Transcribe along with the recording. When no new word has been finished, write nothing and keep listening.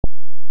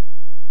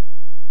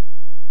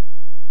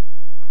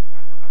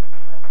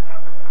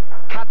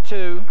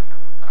to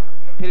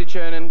Peter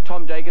Chernin,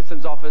 Tom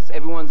Jacobson's office.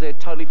 Everyone's there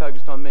totally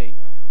focused on me.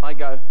 I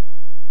go,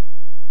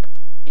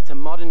 it's a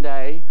modern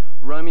day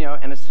Romeo,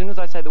 and as soon as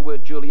I say the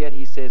word Juliet,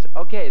 he says,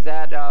 okay, is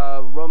that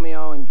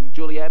Romeo and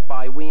Juliet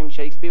by William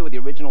Shakespeare with the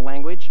original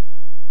language?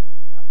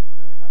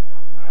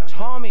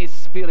 Tom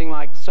is feeling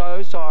like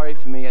so sorry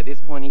for me at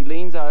this point. He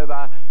leans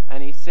over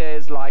and he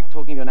says, like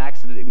talking to an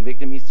accident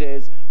victim, he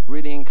says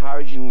really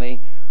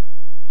encouragingly,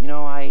 you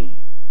know, I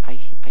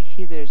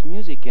hear there's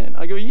music in it.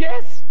 I go,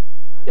 yes,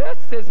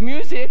 there's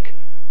music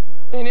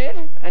in it.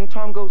 And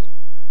Tom goes,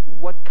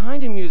 what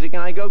kind of music?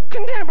 And I go,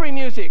 contemporary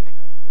music.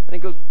 And he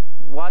goes,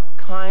 what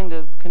kind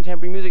of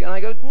contemporary music? And I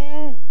go,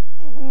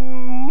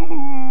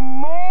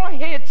 more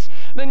hits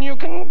than you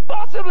can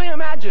possibly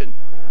imagine.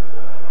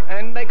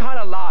 And they kind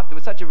of laughed. It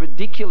was such a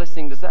ridiculous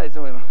thing to say.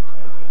 So we went,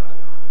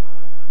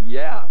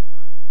 yeah.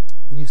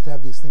 We used to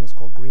have these things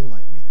called green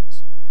light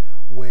meetings,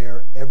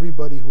 where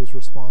everybody who was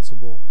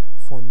responsible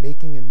for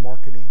making and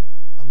marketing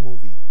a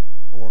movie,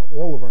 or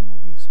all of our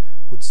movies,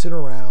 would sit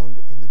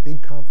around in the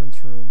big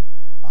conference room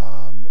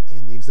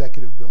in the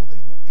executive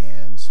building,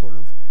 and sort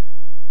of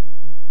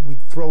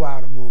we'd throw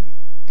out a movie,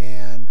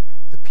 and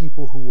the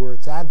people who were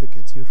its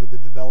advocates, usually the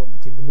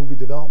development team, the movie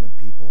development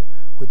people,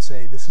 would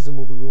say, this is a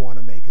movie we want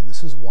to make and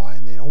this is why,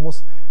 and they'd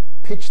almost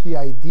pitch the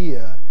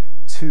idea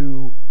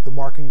to the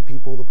marketing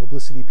people, the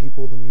publicity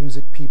people, the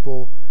music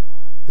people,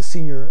 the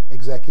senior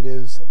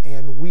executives,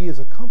 and we as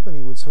a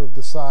company would sort of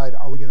decide,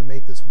 are we going to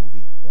make this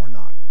movie or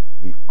not?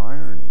 The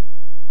irony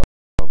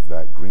of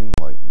that green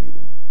light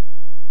meeting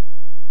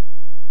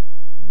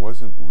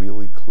wasn't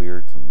really clear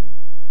to me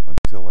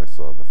until I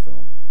saw the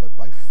film. But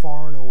by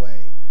far and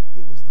away,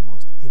 it was the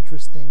most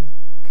interesting,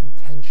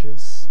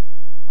 contentious,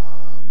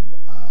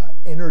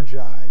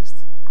 energized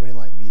green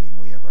light meeting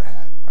we ever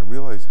had. I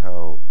realized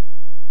how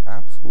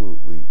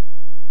absolutely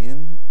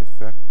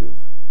ineffective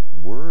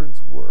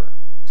words were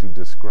to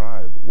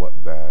describe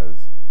what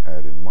Baz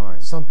had in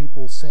mind. Some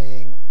people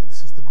saying,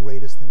 this is the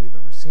greatest thing we've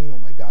ever seen, oh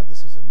my God,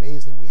 this is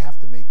amazing, we have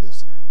to make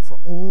this for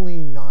only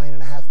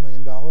 $9.5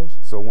 million.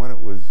 So when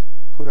it was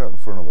put out in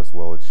front of us,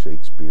 well, it's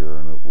Shakespeare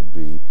and it will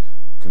be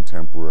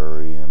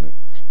contemporary and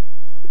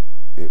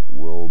it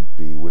will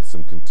be with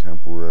some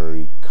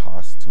contemporary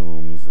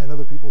costumes. And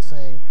other people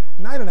saying,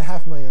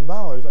 $9.5 million,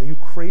 are you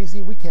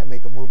crazy? We can't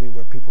make a movie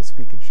where people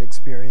speak in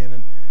Shakespearean.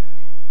 And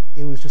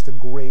it was just a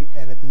great,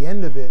 and at the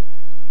end of it,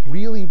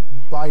 really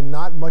by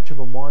not much of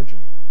a margin,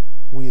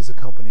 we as a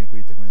company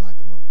agreed to greenlight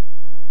the movie.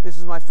 This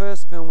was my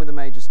first film with a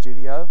major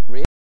studio.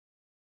 Risk.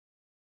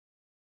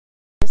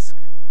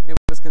 It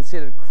was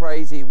considered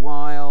crazy,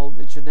 wild,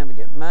 it should never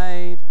get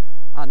made.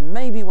 And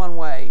maybe one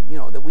way, you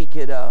know, that we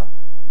could,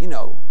 you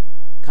know,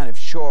 kind of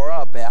shore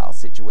up our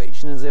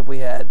situation is if we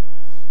had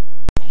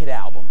a hit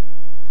album.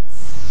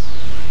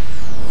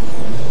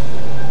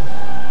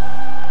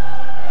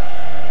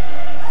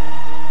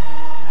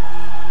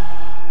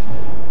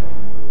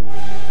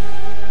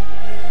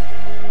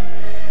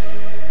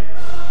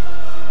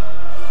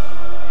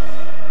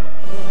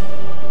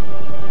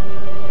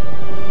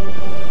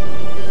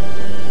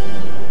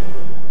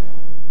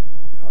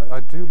 I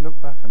do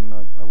look back and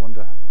I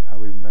wonder how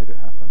we made it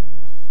happen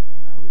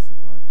and how we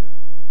survived it.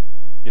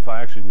 If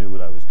I actually knew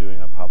what I was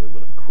doing, I probably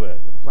would have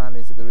quit. The plan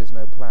is that there is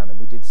no plan, and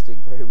we did stick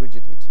very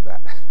rigidly to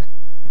that.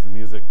 If the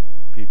music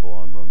people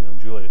on Romeo and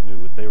Juliet knew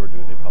what they were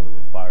doing, they probably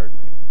would have fired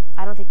me.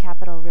 I don't think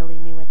Capitol really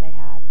knew what they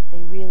had.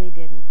 They really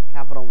didn't.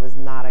 Capitol was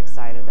not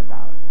excited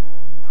about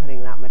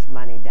putting that much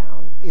money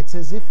down. It's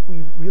as if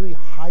we really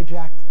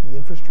hijacked the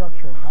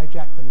infrastructure and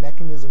hijacked the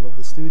mechanism of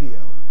the studio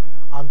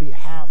on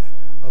behalf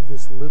of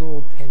this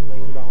little $10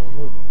 million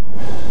movie.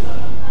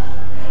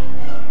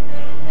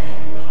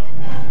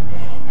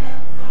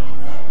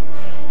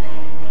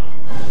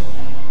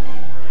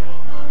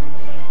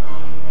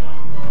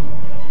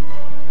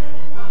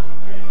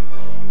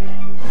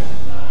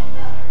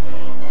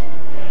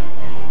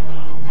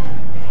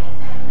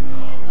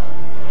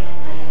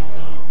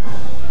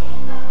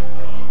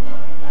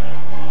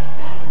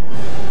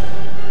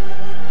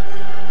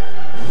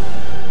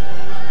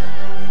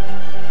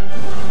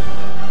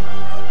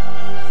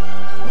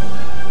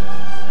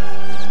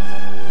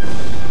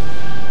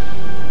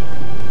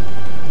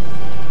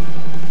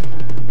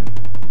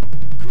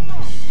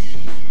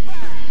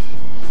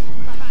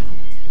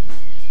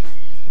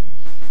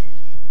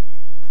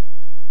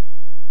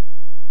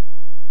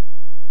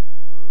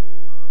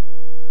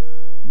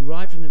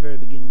 Right from the very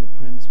beginning, the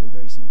premise was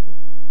very simple.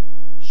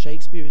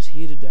 Shakespeare is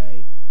here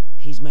today.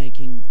 He's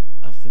making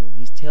a film.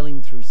 He's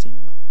telling through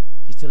cinema.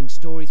 He's telling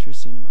story through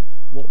cinema.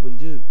 What would he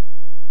do?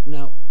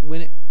 Now,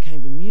 when it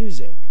came to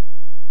music,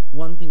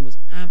 one thing was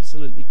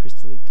absolutely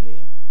crystal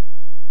clear.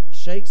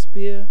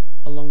 Shakespeare,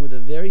 along with a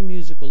very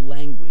musical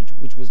language,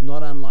 which was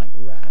not unlike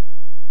rap,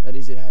 that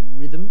is, it had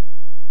rhythm,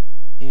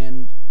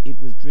 and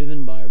it was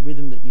driven by a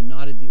rhythm that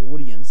united the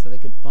audience so they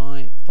could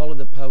follow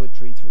the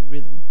poetry through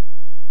rhythm.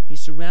 He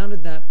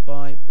surrounded that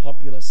by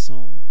popular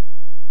song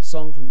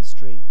from the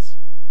streets,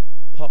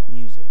 pop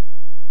music.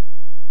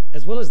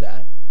 As well as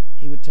that,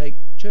 he would take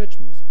church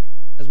music.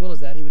 As well as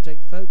that, he would take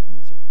folk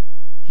music.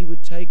 he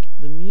would take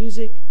the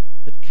music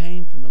that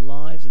came from the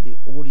lives of the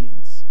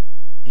audience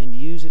and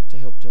use it to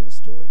help tell the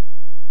story.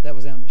 That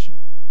was our mission.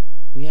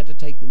 We had to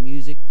take the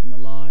music from the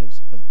lives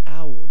of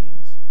our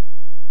audience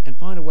and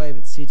find a way of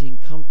it sitting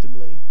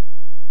comfortably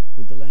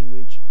with the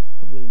language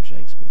of William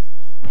Shakespeare.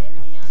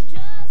 Maybe I'm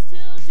just too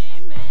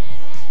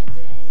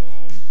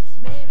demanding.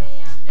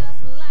 Maybe I'm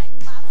just like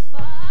my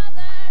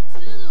father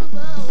too,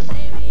 but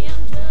maybe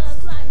I'm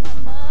just like my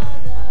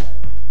mother.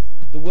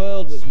 The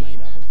world was made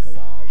up of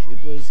collage.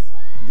 It was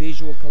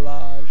visual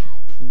collage,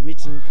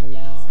 written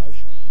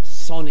collage,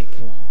 sonic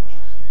collage,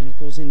 and of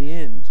course in the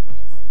end,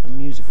 a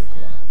musical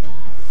collage.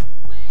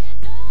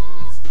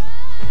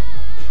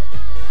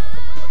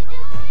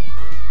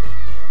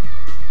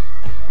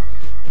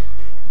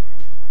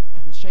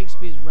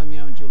 Shakespeare's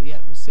Romeo and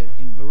Juliet was set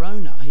in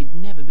Verona. He'd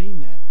never been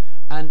there.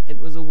 And it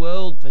was a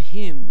world for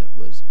him that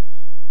was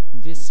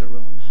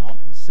visceral and hot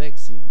and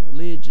sexy, and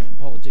religion and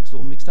politics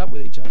all mixed up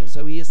with each other.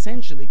 So he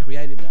essentially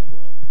created that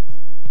world.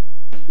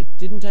 It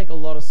didn't take a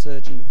lot of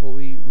searching before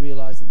we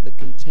realized that the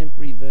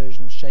contemporary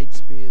version of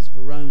Shakespeare's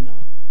Verona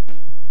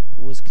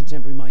was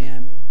contemporary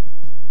Miami.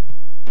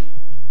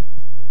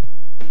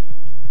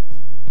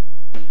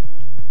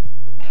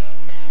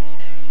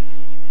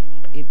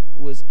 It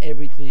was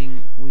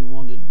everything we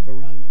wanted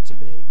Verona to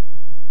be.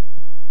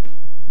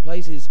 The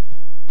place is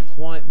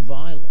quite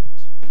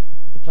violent.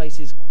 The place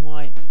is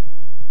quite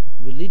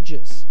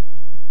religious.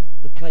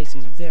 The place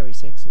is very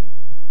sexy.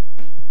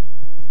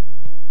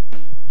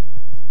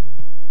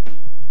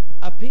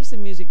 A piece of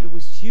music that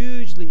was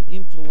hugely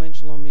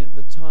influential on me at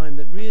the time,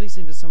 that really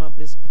seemed to sum up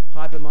this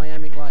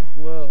hyper-Miami-like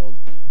world,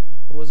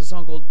 was a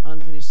song called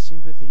Unfinished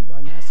Sympathy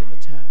by Massive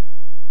Attack.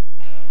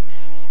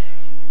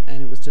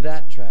 And it was to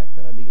that track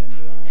that I began to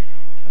write.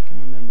 I can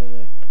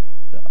remember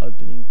the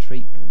opening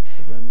treatment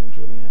of Romeo and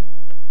Juliet.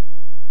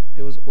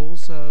 There was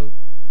also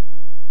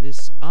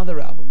this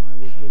other album I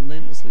was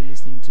relentlessly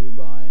listening to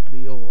by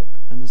Bjork,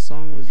 and the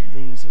song was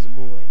Venus as a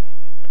Boy.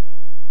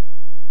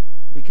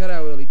 We cut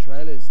our early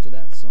trailers to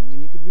that song,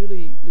 and you could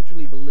really,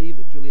 literally believe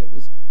that Juliet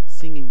was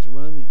singing to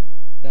Romeo,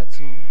 that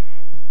song.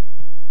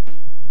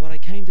 What I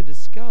came to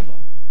discover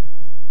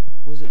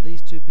was that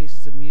these two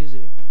pieces of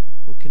music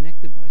were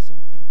connected by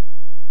something.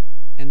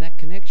 And that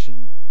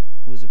connection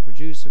was a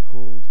producer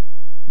called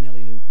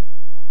Nellie Hooper.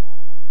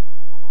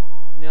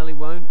 Nellie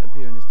won't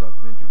appear in this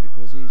documentary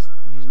because he's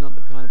not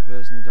the kind of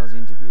person who does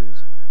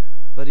interviews.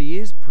 But he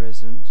is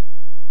present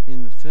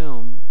in the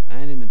film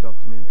and in the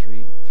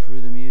documentary through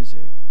the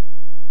music.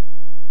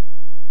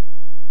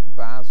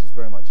 Baz was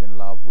very much in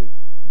love with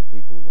the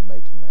people that were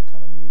making that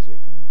kind of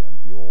music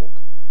and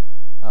Bjork.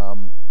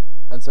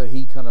 And so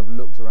he kind of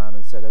looked around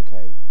and said,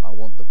 okay, I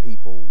want the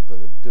people that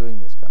are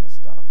doing this kind of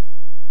stuff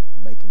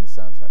making the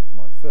soundtrack for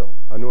my film.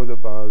 I know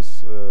that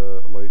Baz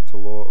liked a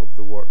lot of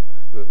the work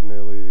that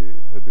Nellie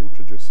had been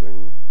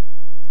producing,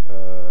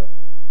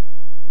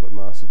 like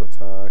Massive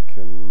Attack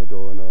and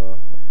Madonna.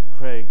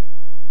 Craig,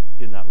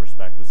 in that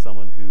respect, was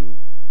someone who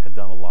had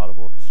done a lot of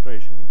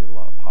orchestration. He did a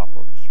lot of pop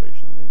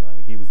orchestration in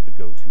England. He was the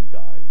go-to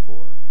guy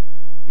for,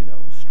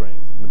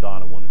 strings. If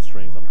Madonna wanted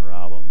strings on her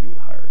album, you would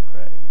hire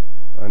Craig.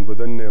 And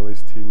within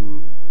Nellie's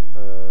team,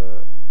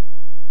 there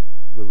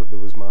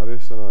was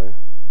Marius and I.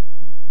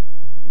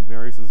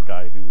 Marius is a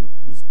guy who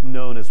was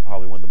known as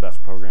probably one of the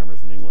best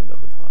programmers in England at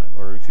the time,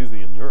 or excuse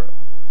me, in Europe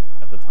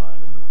at the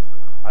time. And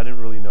I didn't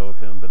really know of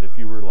him, but if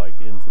you were like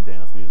into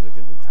dance music,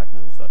 into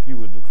techno and stuff, you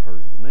would have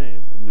heard his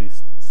name, at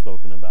least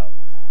spoken about,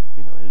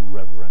 in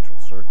reverential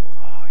circles.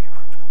 Oh, you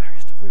worked with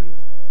Marius de Vries.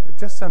 It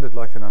just sounded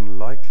like an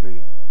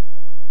unlikely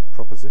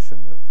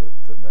proposition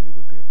that Nellie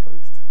would be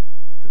approached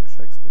to do a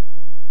Shakespeare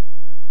film.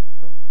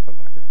 It felt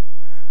like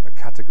a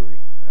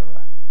category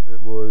error.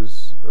 It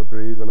was a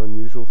brave and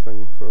unusual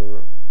thing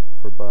for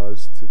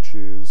Baz to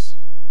choose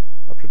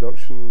a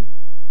production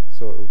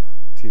sort of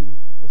team,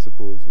 I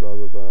suppose,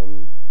 rather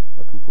than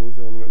a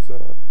composer. I mean,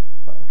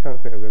 I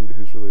can't think of anybody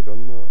who's really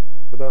done that.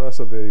 But that's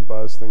a very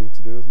Baz thing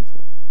to do, isn't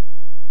it?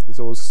 He's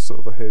always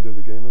sort of ahead of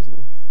the game, isn't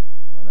he?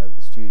 I know that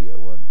the studio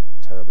weren't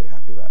terribly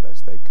happy about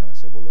this. They'd kind of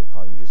said, well, look,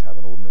 can't you just have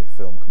an ordinary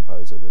film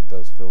composer that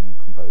does film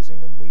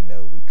composing and we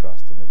know, we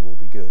trust, and it'll all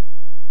be good?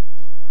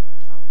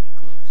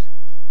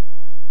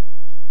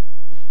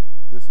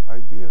 This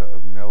idea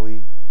of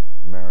Nellie,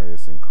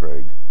 Marius, and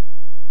Craig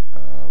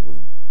was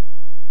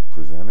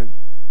presented,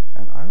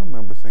 and I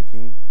remember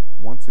thinking,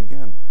 once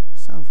again,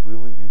 this sounds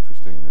really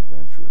interesting and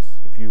adventurous.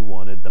 If you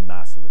wanted the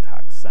Massive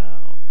Attack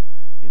sound,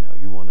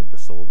 you wanted the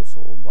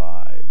soul-to-soul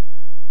vibe,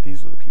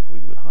 these were the people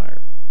you would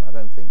hire. I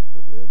don't think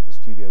that the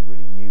studio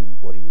really knew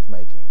what he was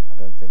making. I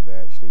don't think they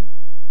actually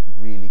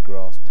really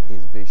grasped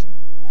his vision.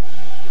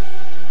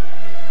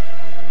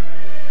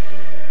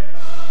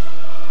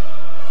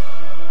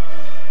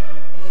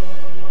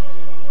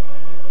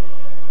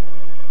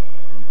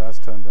 Baz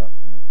turned up,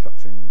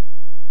 clutching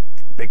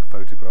big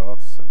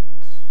photographs and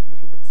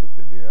little bits of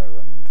video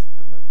and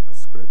a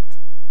script.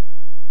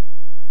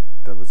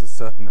 There was a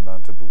certain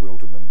amount of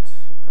bewilderment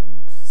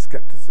and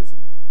skepticism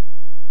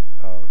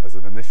as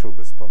an initial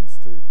response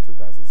to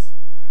Baz's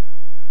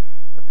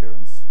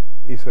appearance.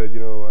 he said, you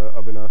know,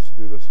 I've been asked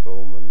to do this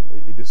film,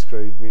 and he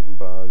described meeting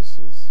Baz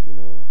as, you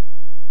know,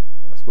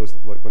 I suppose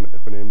like when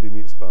MD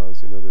meets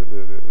Baz, you know,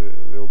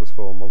 they always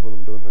fall in love with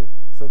him, don't they?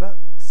 So that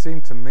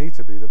seemed to me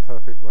to be the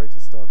perfect way to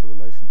start a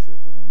relationship,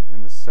 and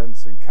in a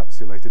sense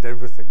encapsulated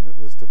everything that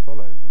was to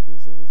follow,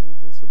 because there was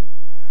a sort of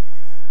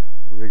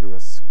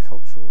rigorous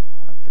cultural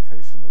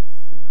application of,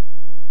 you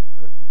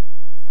know, a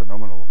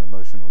phenomenal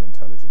emotional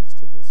intelligence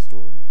to the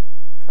story,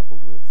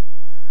 coupled with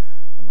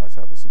a night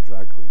out with some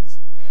drag queens.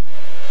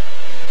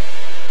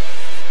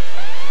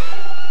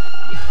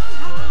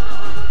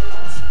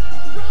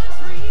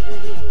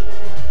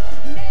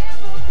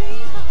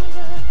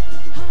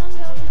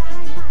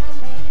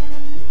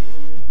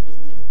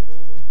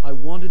 I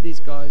wanted these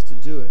guys to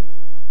do it,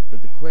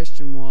 but the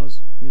question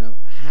was, you know,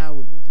 how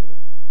would we do it?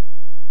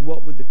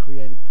 What would the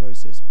creative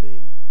process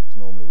be?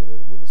 Normally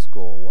with a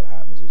score, what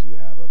happens is you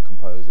have a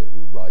composer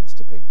who writes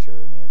to picture,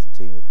 and he has a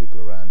team of people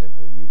around him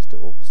who are used to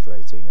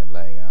orchestrating and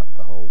laying out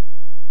the whole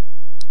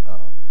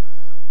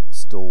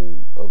stall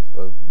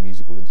of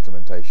musical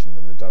instrumentation,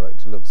 and the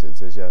director looks at it and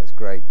says, yeah, that's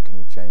great, can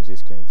you change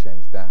this, can you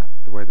change that?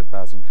 The way that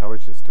Baz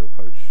encouraged us to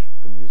approach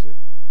the music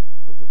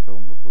of the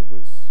film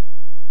was,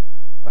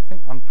 I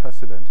think,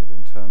 unprecedented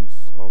in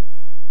terms of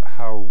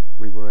how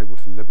we were able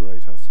to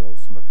liberate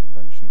ourselves from a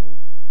conventional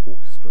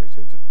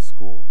orchestrated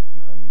score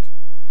and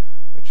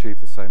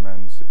achieve the same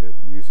ends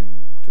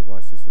using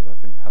devices that I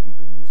think hadn't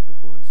been used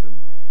before in cinema.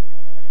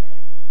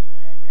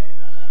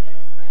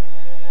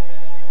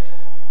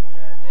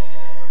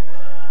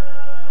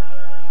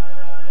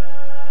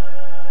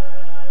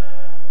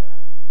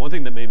 One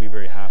thing that made me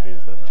very happy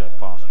is that Jeff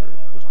Foster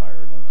was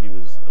hired, and he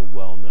was a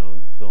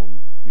well-known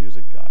film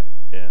music guy,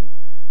 and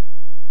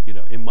you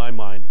know, in my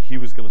mind, he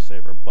was going to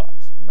save our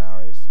butts.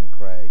 Marius and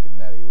Craig and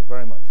Nelly were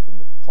very much from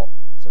the pop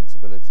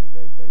sensibility.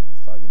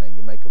 It's like, you know,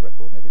 you make a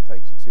record, and if it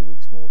takes you 2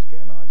 weeks more to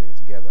get an idea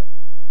together,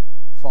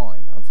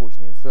 fine.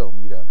 Unfortunately, in film,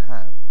 you don't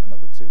have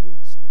another 2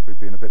 weeks. If we'd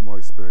been a bit more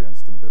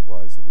experienced and a bit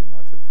wiser, we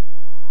might have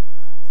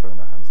thrown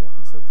our hands up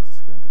and said this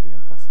is going to be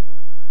impossible.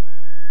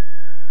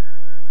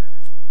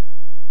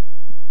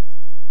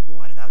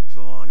 Why did thou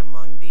drawn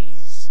among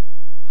these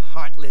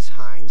heartless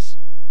hinds?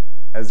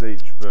 As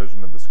each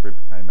version of the script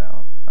came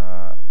out,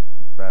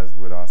 Baz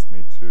would ask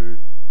me to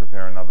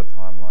prepare another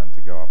timeline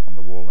to go up on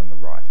the wall in the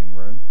writing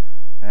room,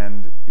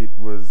 and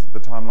the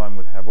timeline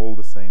would have all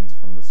the scenes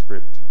from the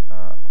script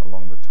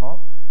along the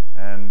top,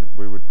 and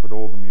we would put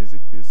all the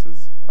music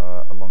uses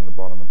along the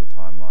bottom of the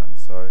timeline,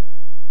 so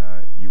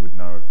you would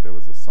know if there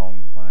was a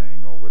song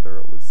playing, or whether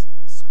it was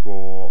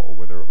score, or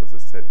whether it was a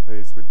set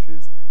piece, which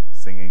is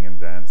singing and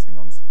dancing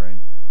on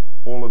screen.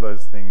 All of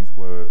those things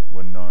were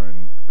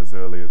known as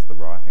early as the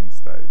writing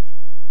stage.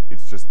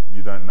 It's just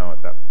you don't know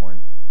at that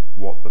point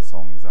what the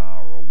songs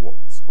are or what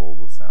the score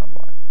will sound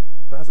like.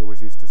 Baz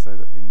always used to say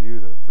that he knew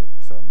that the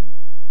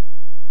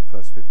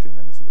first 15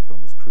 minutes of the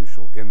film was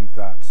crucial, in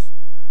that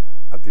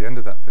at the end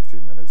of that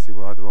 15 minutes you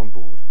were either on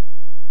board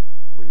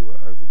or you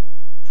were overboard.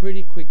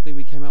 Pretty quickly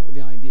we came up with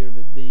the idea of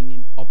it being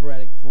in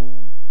operatic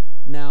form.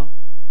 Now,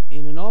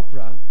 in an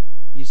opera,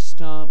 you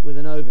start with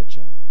an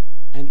overture,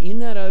 and in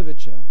that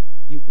overture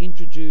you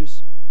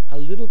introduce a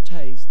little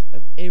taste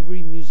of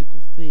every musical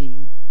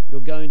theme you're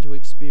going to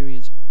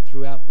experience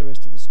throughout the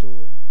rest of the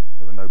story.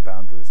 There were no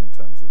boundaries in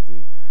terms of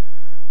the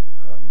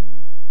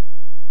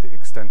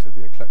extent of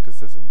the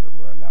eclecticism that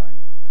we're allowing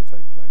to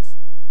take place.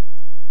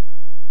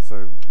 So,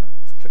 you know,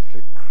 it's click,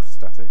 click,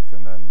 static,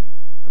 and then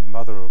the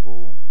mother of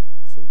all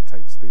sort of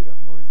tape speed up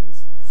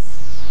noises.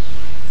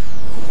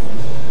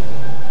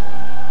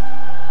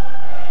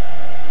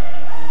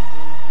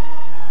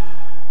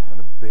 And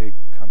a big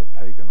kind of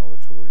pagan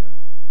oratorio,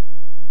 you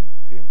know, and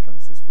the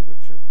influences for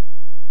which are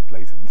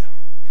blatant.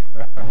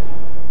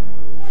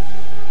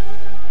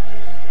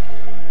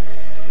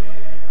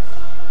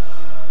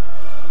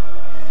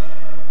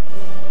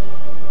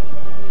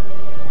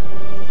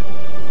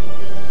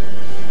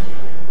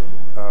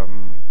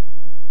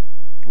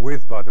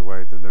 With, by the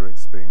way, the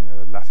lyrics being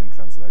a Latin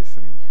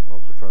translation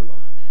of the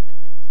prologue.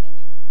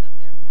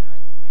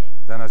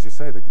 Then, as you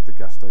say, the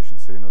gas station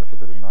scene, a little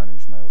bit of Nine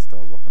Inch Nails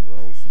style rock and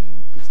roll, some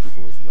Beastie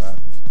Boys rap.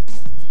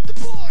 The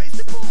boys!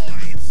 The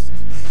boys!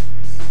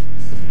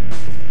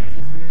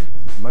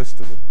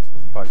 Most of the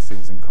fight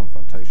scenes and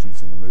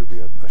confrontations in the movie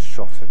are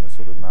shot in a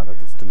sort of manner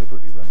that's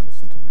deliberately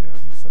reminiscent of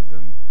Leone, so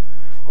then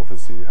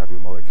obviously you have your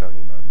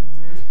Morricone moment.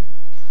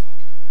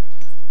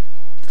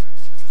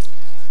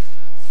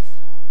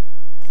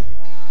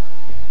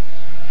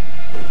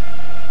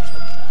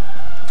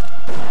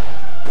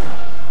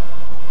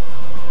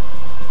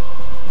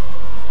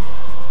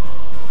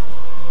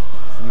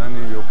 And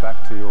then you're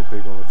back to your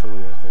big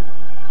oratorio thing.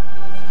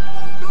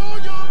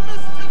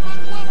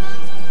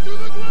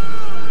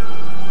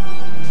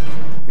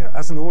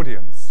 As an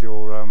audience,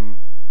 you're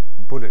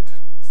bullied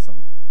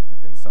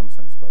in some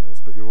sense by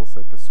this, but you're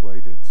also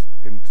persuaded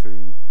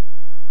into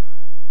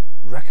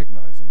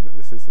recognizing that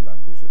this is the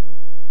language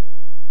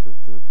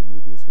that the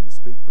movie is going to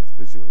speak, both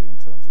visually in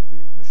terms of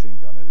the machine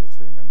gun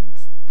editing and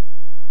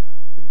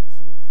the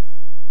sort of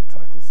the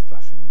titles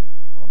flashing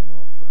on and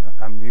off,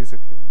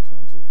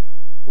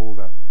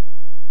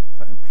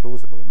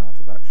 plausible amount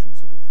of action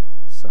sort of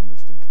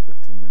sandwiched into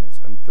 15 minutes.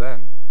 And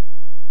then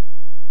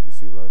you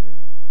see Romeo.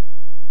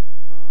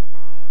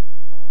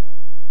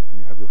 And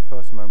you have your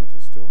first moment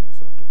of stillness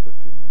after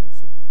 15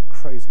 minutes of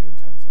crazy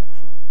intense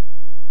action.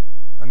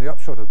 And the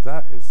upshot of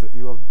that is that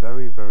you are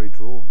very, very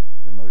drawn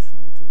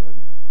emotionally to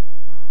Romeo.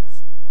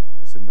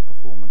 It's in the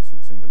performance,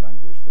 it's in the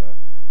language there,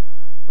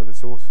 but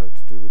it's also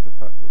to do with the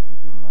fact that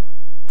you've been like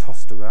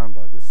tossed around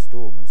by this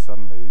storm, and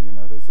suddenly, you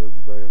know, there's a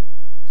ray of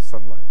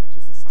sunlight, which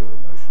is a still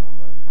emotional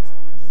moment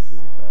coming through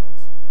the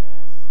clouds.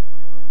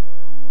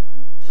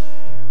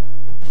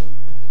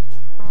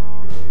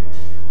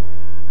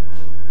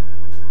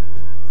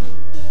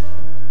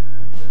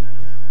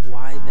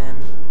 Why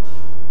then,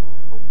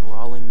 O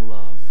brawling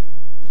love,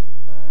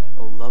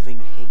 O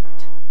loving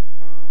hate,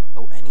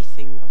 O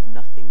anything of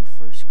nothing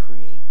first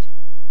create.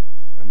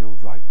 And you're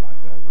right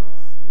there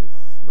with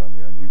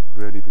Romeo, and you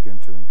really begin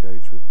to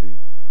engage with the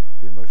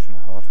emotional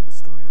heart of the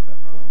story at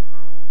that point.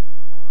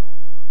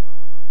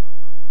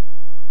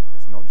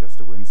 It's not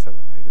just a wind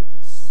serenade,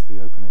 it's the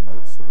opening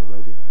notes of a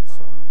Radiohead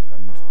song,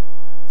 and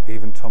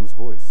even Tom's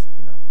voice,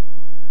 you know,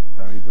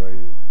 very, very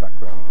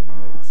background in the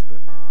mix,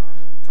 but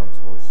Tom's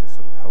voice just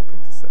sort of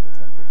helping to set the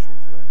temperature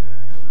as Romeo.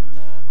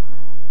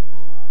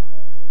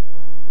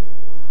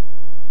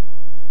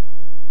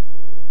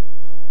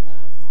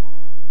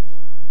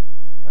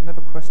 I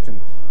never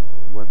questioned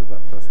whether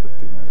that first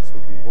 15 minutes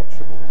would be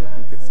watchable, but I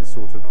think it's a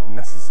sort of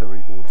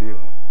necessary ordeal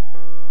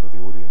for the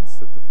audience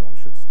that the film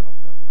should start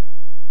that way.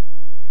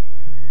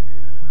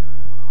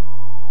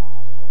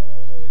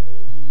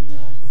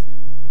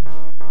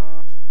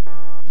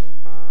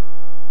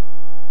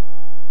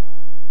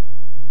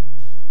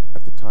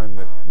 At the time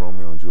that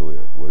Romeo and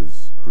Juliet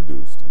was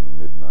produced in the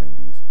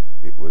mid-90s,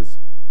 it was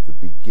the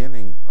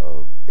beginning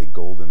of a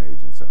golden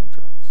age in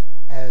soundtracks.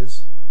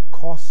 As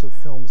costs of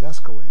films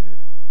escalated,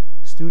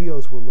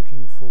 studios were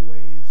looking for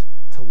ways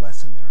to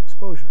lessen their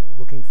exposure,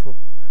 looking for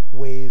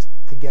ways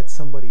to get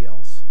somebody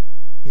else,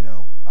 you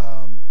know,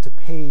 to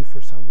pay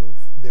for some of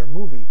their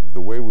movie.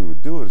 The way we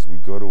would do it is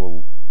we'd go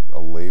to a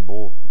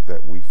label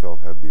that we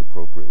felt had the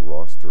appropriate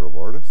roster of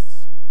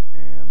artists,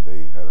 and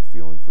they had a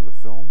feeling for the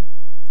film,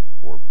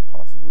 or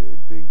possibly a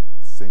big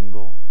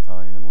single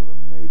tie-in with a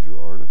major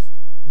artist.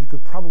 You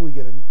could probably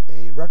get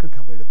a record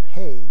company to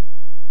pay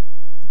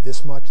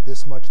this much,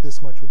 this much,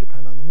 this much, would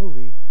depend on the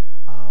movie,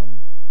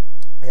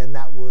 and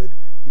that would,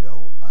 you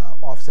know,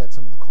 offset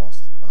some of the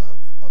costs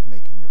of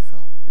making your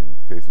film. In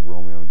the case of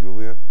Romeo and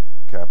Juliet,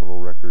 Capitol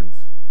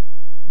Records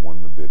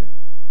won the bidding.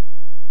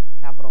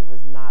 Capitol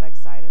was not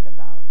excited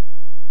about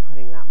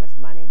putting that much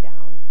money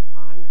down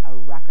on a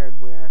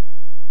record where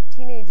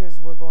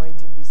teenagers were going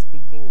to be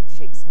speaking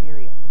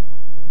Shakespearean.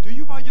 Do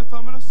you buy your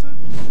thumb sir?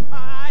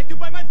 I do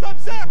buy my thumb,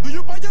 sir! Do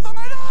you buy your thumb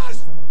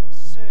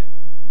sir?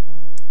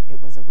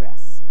 It was a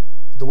risk.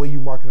 The way you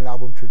market an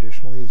album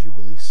traditionally is you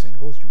release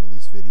singles, you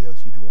release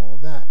videos, you do all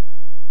of that.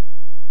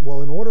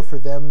 Well, in order for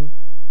them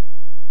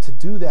to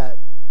do that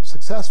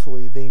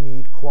successfully, they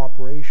need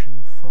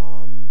cooperation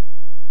from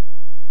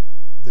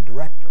the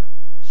director.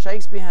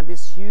 Shakespeare had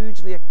this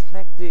hugely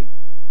eclectic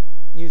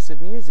use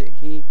of music.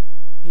 He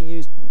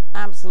used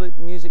absolute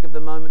music of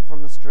the moment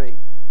from the street.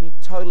 He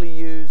totally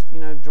used, you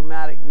know,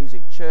 dramatic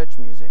music, church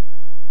music.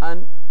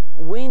 And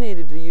we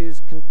needed to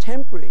use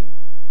contemporary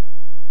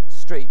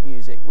street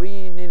music.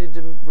 We needed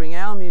to bring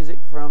our music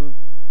from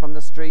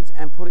the streets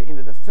and put it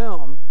into the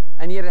film,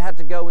 and yet it had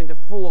to go into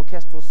full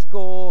orchestral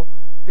score,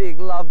 big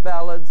love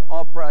ballads,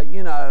 opera,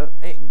 you know,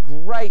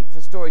 great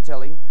for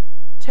storytelling,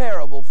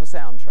 terrible for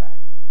soundtrack.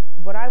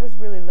 What I was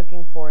really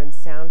looking for in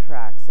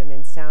soundtracks and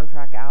in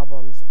soundtrack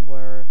albums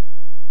were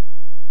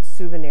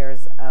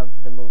souvenirs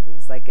of the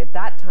movies. Like at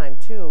that time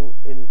too,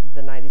 in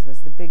the 90s, was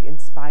the big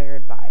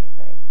inspired by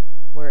thing,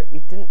 where you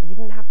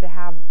didn't have to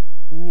have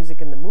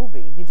music in the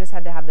movie, you just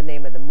had to have the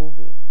name of the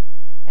movie,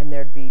 and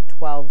there'd be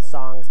 12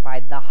 songs by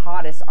the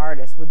hottest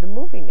artist with the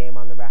movie name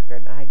on the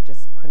record, and I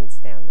just couldn't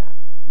stand that.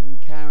 I mean,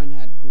 Karen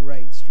had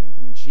great strength.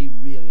 I mean, she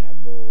really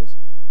had balls,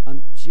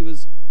 and she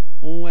was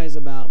always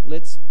about,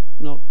 let's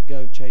not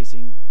go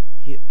chasing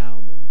hit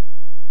album,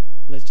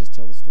 let's just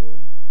tell the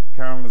story.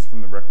 Karen was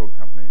from the record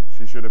company.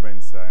 She should have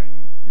been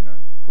saying, you know,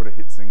 put a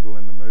hit single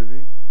in the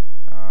movie.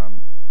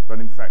 But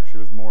in fact, she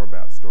was more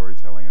about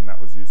storytelling, and that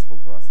was useful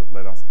to us. It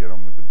let us get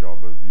on with the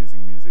job of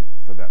using music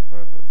for that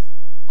purpose.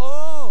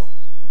 Oh,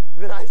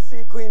 then I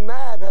see Queen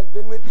Mab has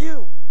been with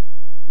you.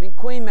 I mean,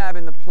 Queen Mab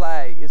in the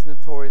play is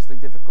notoriously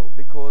difficult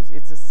because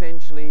it's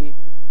essentially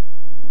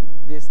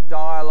this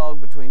dialogue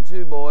between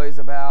two boys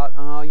about,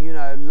 oh, you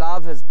know,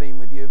 love has been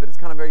with you, but it's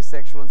kind of very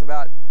sexual. It's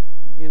about,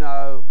 you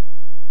know,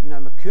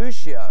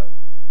 Mercutio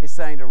is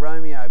saying to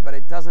Romeo, but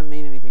it doesn't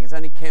mean anything. It's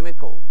only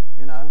chemical,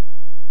 you know.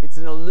 It's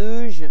an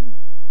illusion.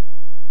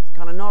 It's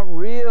kind of not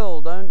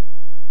real. Don't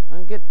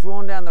get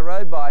drawn down the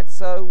road by it.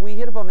 So we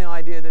hit upon the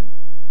idea that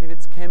if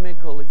it's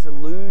chemical, it's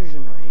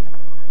illusionary,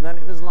 and then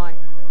it was like,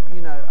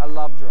 you know, a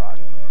love drug.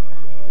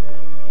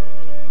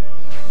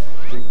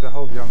 The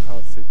whole Young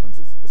Heart sequence,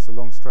 it's a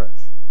long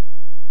stretch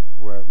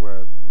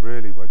where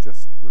really we're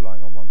just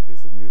relying on one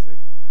piece of music.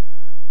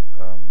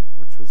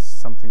 which was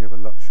something of a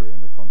luxury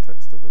in the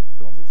context of a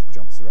film which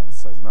jumps around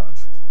so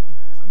much.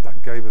 And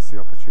that gave us the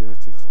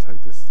opportunity to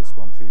take this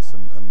one piece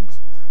and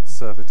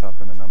serve it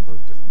up in a number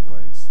of different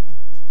ways.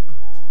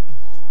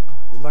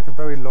 Like a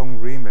very long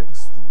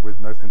remix with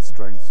no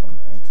constraints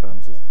in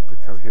terms of the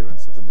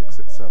coherence of the mix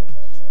itself,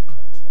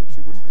 which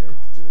you wouldn't be able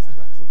to do as a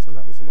record. So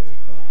that was a lot of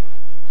fun.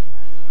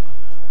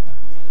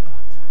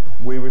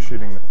 We were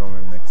shooting the film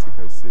in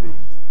Mexico City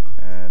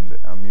and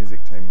our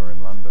music team were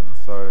in London,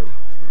 so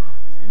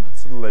it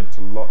sort of led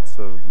to lots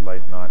of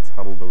late nights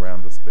huddled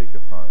around the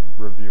speakerphone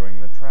reviewing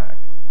the track.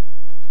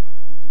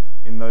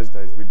 In those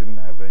days we didn't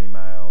have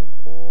email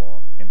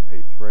or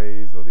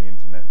MP3s or the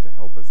internet to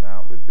help us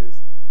out with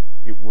this.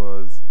 It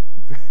was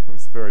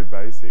very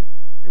basic.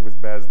 It was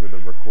Baz with a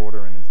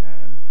recorder in his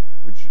hand,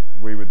 which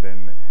we would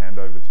then hand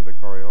over to the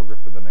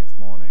choreographer the next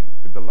morning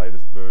with the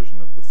latest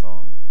version of the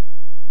song.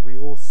 We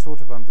all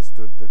sort of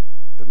understood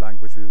the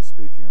language we were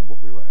speaking and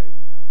what we were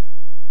aiming at.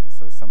 And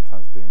so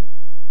sometimes being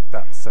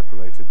that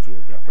separated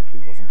geographically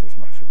wasn't as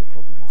much of a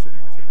problem as it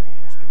might have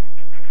otherwise been.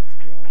 Oh, that's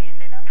great.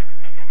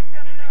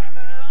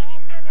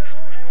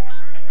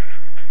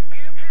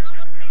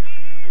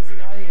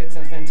 I think it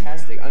sounds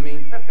fantastic. I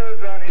mean,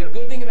 the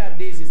good thing about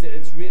it is that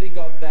it's really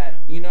got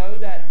that, you know,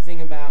 that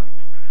thing about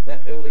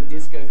that early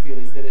disco feel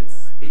is that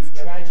it's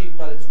tragic,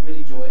 but it's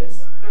really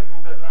joyous.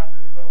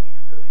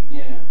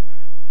 Yeah.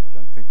 I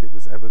don't think it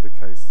was ever the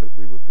case that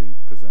we would be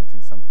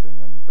presenting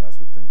something and Baz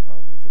would think,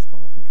 oh, they've just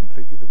gone off in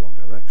completely the wrong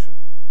direction.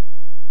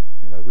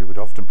 You know, we would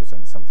often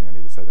present something and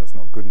he would say, that's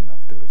not good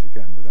enough, do it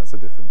again, but that's a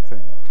different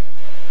thing.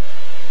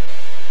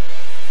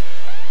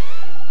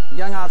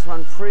 Young Hearts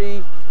Run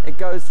Free, it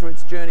goes through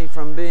its journey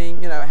from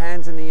being, you know,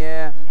 hands in the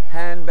air,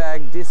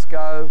 handbag,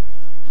 disco,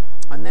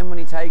 and then when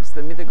he takes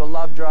the mythical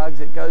love drugs,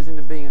 it goes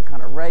into being a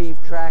kind of rave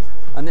track,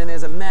 and then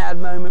there's a mad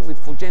moment with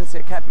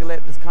Fulgencia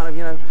Capulet that's kind of,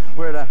 you know,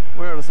 we're at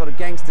a sort of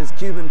gangster's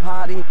Cuban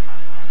party,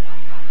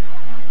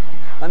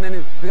 and then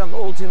it becomes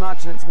all too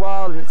much and it's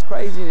wild and it's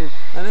crazy,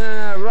 and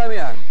then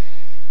Romeo.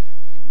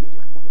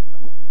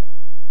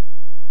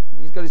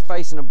 He's got his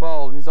face in a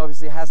bowl and he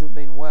obviously hasn't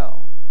been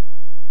well.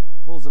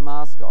 Pulls the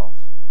mask off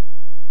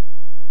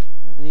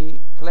and he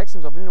collects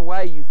himself. In a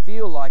way you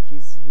feel like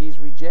he's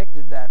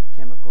rejected that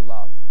chemical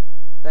love.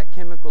 That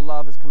chemical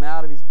love has come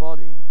out of his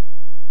body,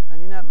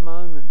 and in that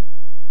moment,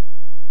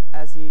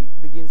 as he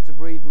begins to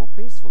breathe more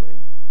peacefully,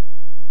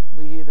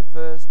 we hear the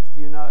first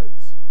few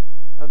notes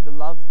of the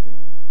love theme,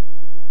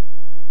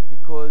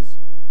 because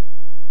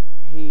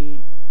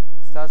he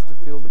starts to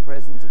feel the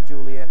presence of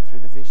Juliet through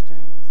the fish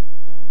tanks.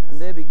 And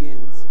there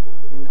begins,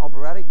 in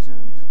operatic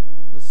terms,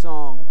 the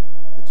song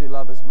the two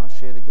lovers must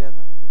share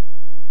together.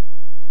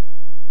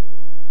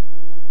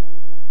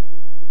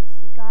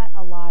 We got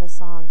a lot of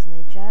songs and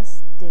they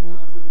just didn't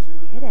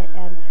hit it.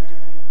 And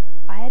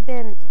I had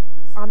been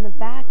on the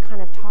back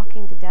kind of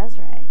talking to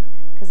Desiree,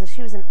 because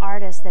she was an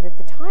artist that at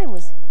the time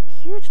was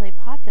hugely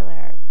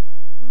popular.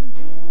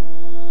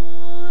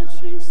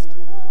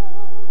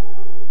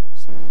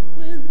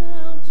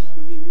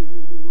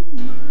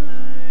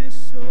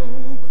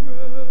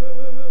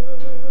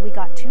 We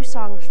got 2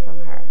 songs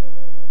from her,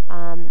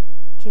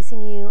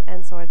 Kissing You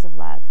and Swords of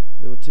Love.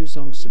 There were 2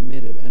 songs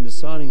submitted, and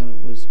deciding on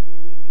it was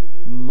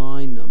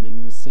mind-numbing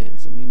in a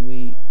sense. I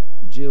mean,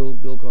 Jill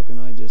Bilcock and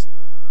I just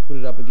put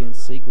it up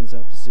against sequence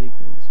after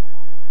sequence.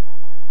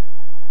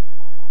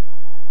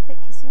 That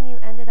Kissing You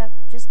ended up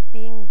just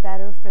being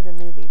better for the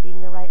movie,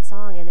 being the right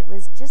song, and it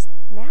was just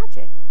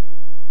magic.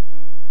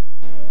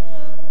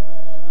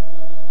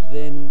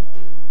 Then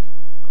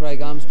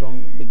Craig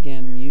Armstrong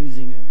began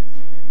using it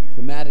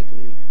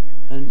thematically,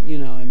 and you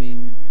know, I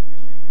mean,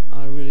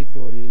 I really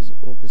thought his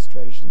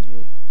orchestrations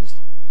were just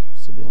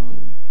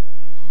sublime.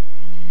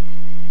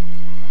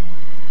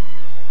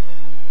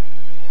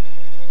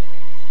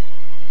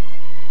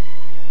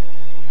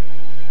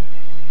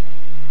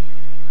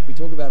 We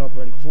talk about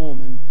operatic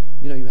form, and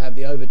you know, you have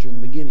the overture in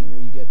the beginning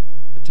where you get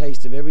a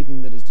taste of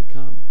everything that is to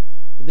come,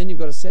 but then you've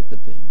got to set the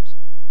themes.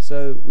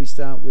 So we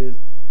start with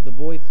the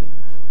boy theme,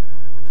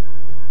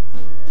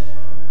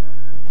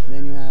 and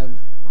then you have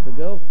the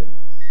girl theme,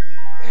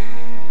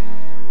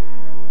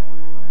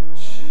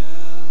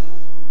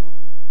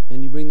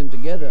 and you bring them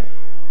together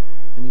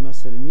and you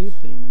must set a new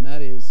theme, and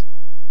that is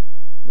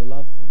the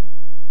love theme.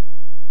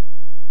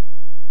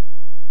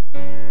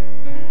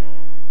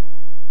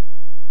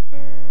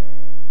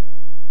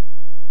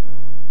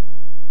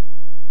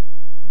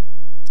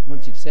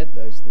 Once you've set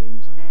those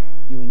themes,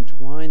 you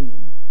entwine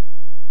them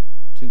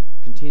to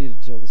continue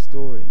to tell the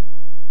story.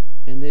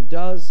 And there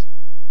does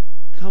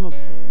come a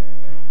point,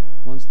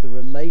 once the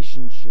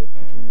relationship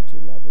between the 2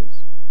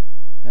 lovers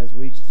has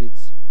reached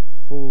its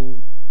full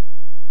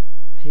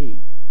peak,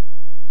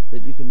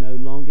 that you can no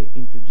longer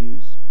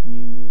introduce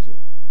new music.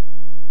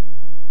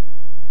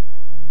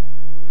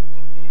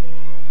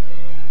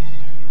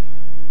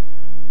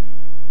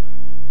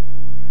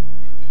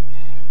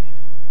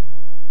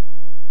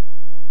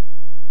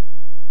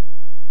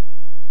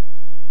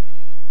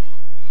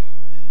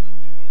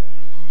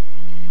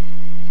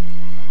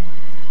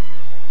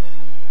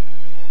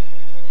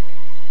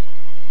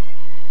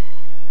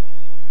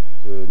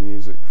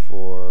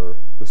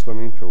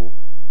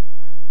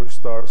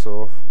 starts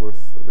off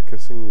with the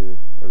Kissing You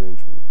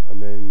arrangement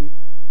and then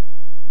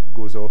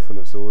goes off on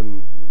its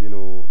own, you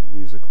know,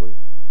 musically.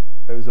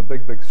 It was a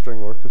big, big string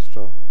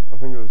orchestra. I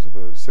think it was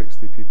about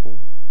 60 people.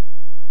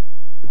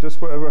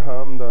 Just whatever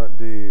happened that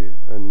day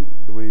and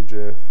the way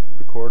Jeff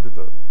recorded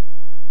it,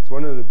 it's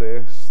one of the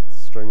best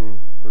string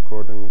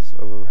recordings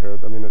I've ever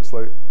heard. I mean, it's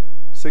like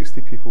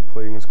 60 people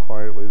playing as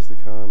quietly as they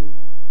can.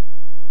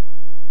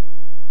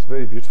 It's a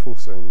very beautiful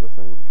sound, I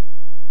think.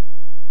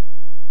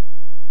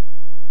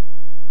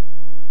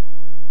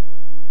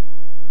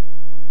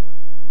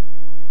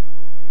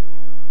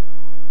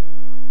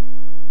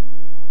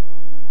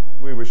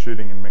 We were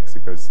shooting in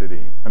Mexico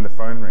City, and the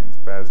phone rings.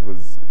 Baz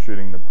was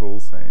shooting the pool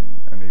scene,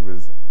 and he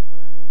was,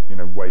 you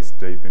know, waist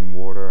deep in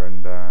water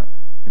and,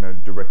 you know,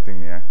 directing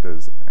the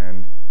actors.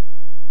 And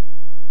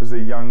it was a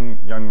young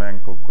man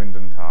called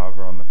Quindon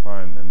Tarver on the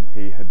phone, and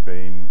he had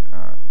been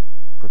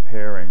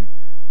preparing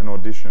an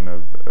audition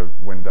of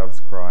When Doves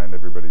Cry and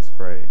Everybody's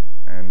Free,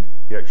 and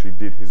he actually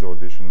did his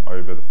audition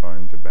over the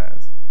phone to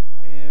Baz.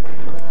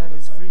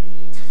 Everybody's free.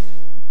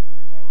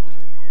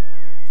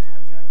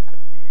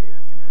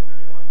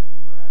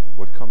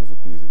 What comes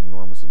with these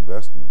enormous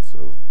investments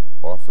of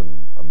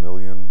often $1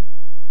 million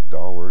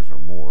or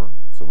more,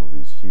 some of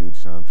these huge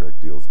soundtrack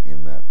deals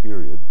in that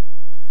period,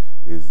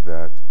 is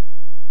that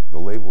the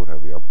label would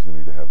have the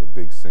opportunity to have a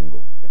big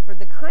single. For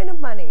the kind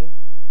of money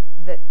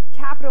that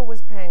Capitol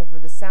was paying for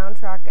the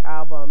soundtrack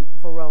album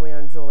for Romeo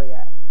and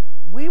Juliet,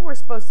 we were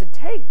supposed to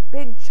take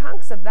big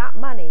chunks of that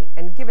money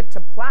and give it to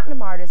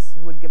platinum artists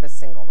who would give us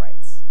single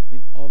rights. I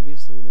mean,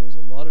 obviously there was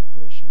a lot of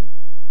pressure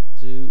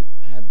to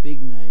have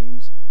big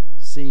names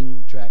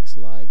sing tracks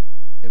like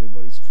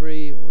Everybody's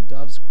Free or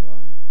Doves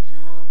Cry.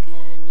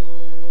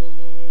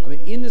 I mean,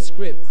 in the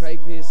script, Craig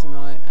Pearce and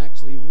I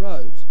actually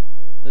wrote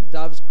that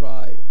Doves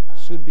Cry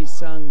should be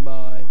sung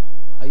by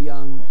a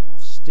young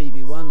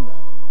Stevie Wonder.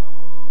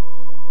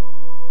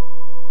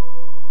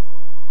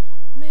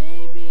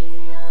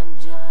 Maybe I'm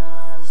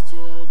just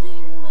too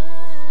demanding.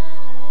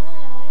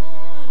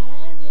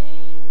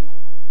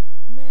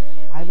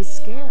 I was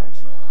scared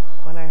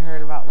when I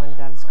heard about When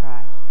Doves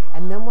Cry.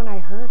 And then when I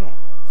heard it,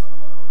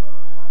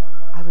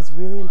 I was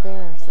really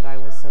embarrassed that I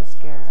was so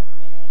scared,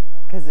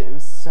 because it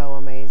was so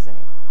amazing.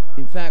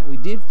 In fact, we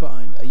did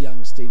find a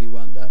young Stevie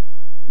Wonder.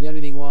 The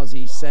only thing was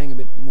he sang a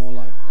bit more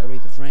like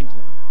Aretha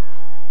Franklin.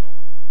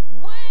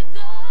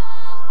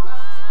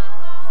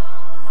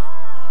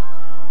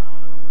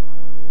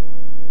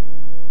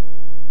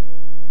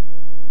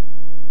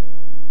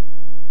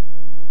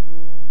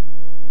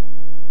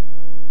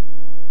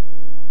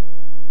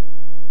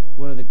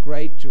 One of the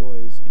great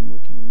joys in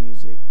working in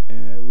music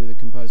with a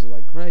composer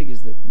like Craig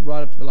is that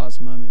right up to the last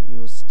moment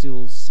you're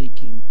still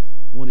seeking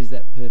what is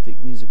that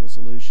perfect musical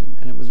solution.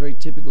 And it was very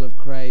typical of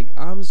Craig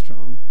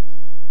Armstrong.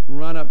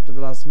 Right up to the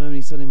last moment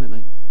he suddenly went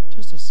like,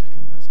 just a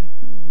second, Buzz,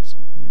 I've got a little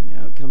something here. And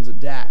out comes a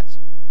DAT.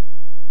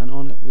 And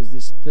on it was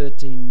this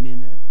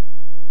 13-minute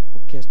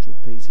orchestral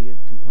piece he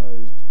had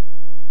composed.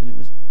 And it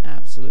was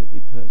absolutely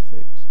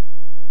perfect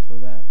for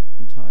that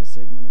entire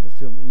segment of the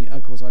film. And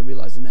of course I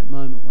realized in that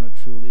moment what a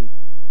truly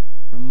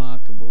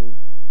remarkable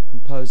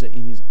composer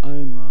in his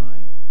own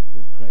right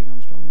that Craig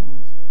Armstrong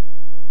was.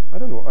 I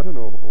don't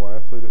know why I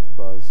played it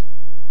for Baz.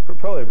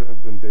 Probably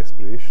in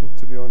desperation,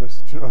 to be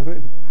honest. Do you know what I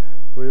mean?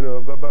 Well, you know,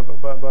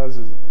 but Baz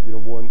is, you know,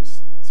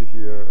 wants to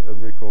hear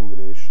every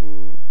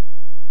combination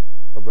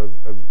of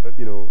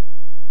you know,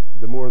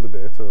 the more the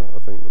better, I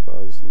think, with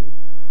Baz. And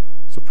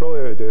so probably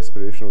out of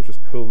desperation, I was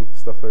just pulling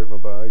stuff out of my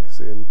bag,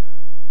 saying,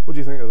 "What do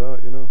you think of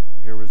that?" You know.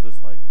 Here was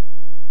this like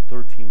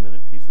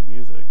 13-minute piece of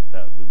music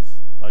that was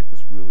like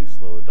this really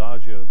slow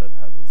adagio that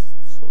had this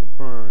slow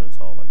burn. It's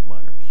all like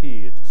minor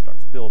key. It just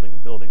starts building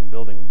and building and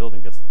building and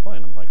building, gets to the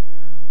point. I'm like,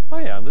 oh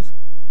yeah, this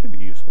could be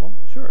useful,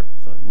 sure.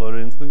 So I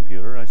loaded it into the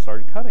computer and I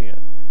started cutting it.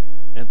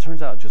 And it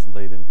turns out it just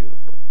laid in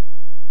beautifully.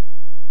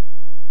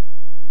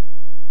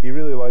 He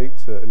really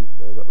liked it, and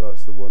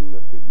that's the one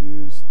that got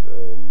used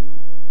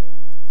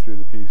through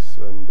the piece,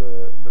 and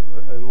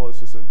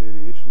lots of sort of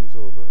variations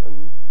of it.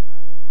 And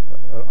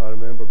I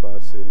remember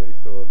Baz saying that he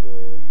thought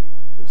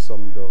it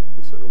summed up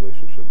the sort of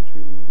relationship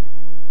between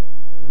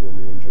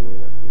Romeo and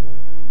Juliet, you know.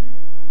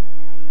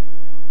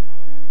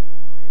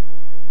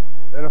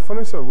 In a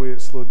funny sort of way,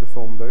 it slowed the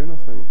film down, I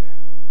think.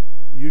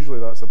 Usually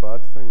that's a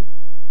bad thing,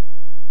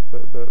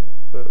 but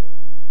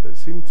it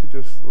seemed to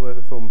just let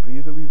the film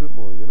breathe a wee bit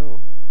more, you know,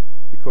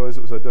 because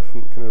it was a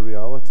different kind of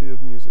reality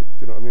of music.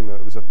 Do you know what I mean?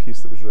 It was a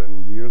piece that was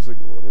written years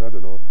ago. I mean, I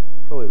don't know,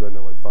 probably written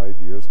it like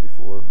 5 years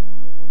before.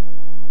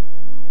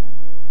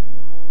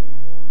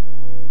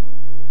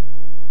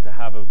 To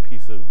have a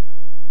piece of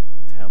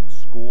temp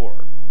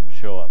score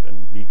show up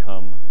and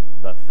become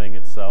the thing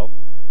itself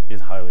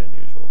is highly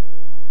unusual.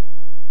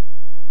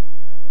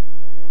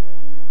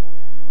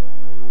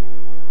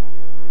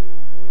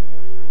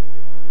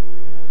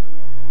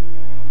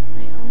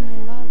 My only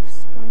love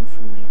sprung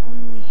from my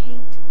only hate.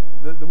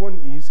 The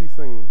one easy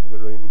thing about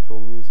writing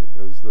film music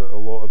is that a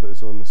lot of it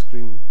is on the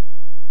screen.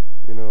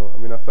 You know, I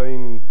mean, I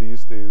find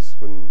these days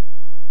when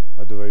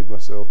I divide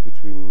myself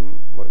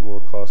between like more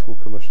classical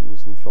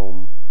commissions and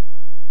film.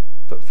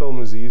 Film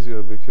is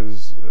easier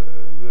because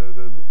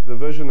the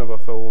vision of a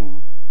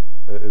film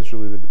is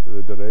really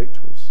the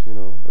director's. You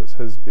know, it's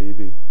his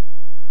baby,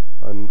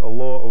 and a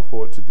lot of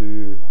what to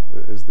do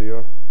is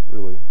there.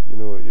 Really, you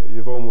know,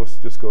 you've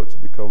almost just got to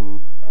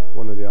become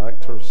one of the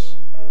actors.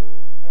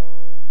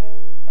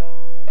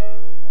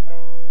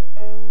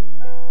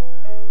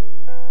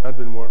 I'd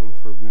been working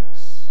for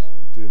weeks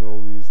doing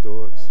all these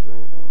dots,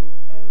 right? And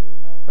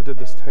I did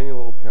this tiny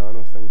little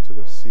piano thing to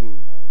this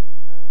scene,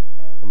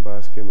 and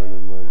Baz came in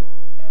and went,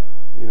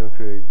 "You know,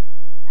 Craig,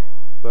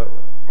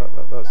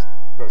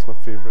 that's my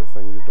favourite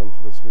thing you've done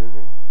for this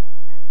movie."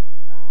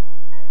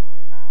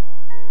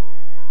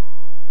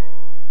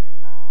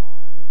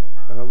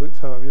 And I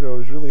looked at him, you know, I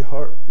was really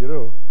hurt, you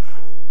know.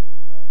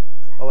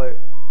 I like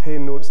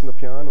 10 notes on the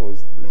piano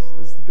is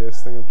the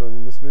best thing I've done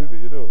in this movie,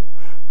 you know.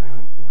 And he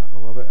went, you know, I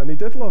love it. And he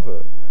did love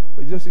it.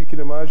 But you can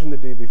imagine the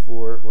day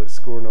before, like,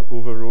 scoring up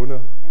over Rona.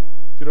 Do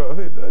you know what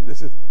I mean? And he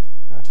said,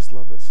 no, I just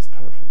love it, it's just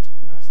perfect.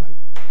 I was like,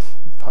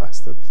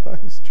 bastard,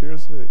 thanks,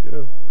 cheers, mate, you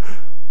know.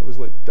 I was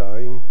like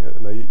dying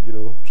at night, you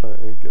know, trying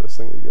to get this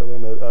thing together.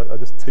 And I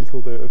just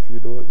tinkled out a few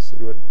notes.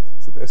 And he went,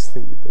 it's the best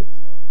thing you did.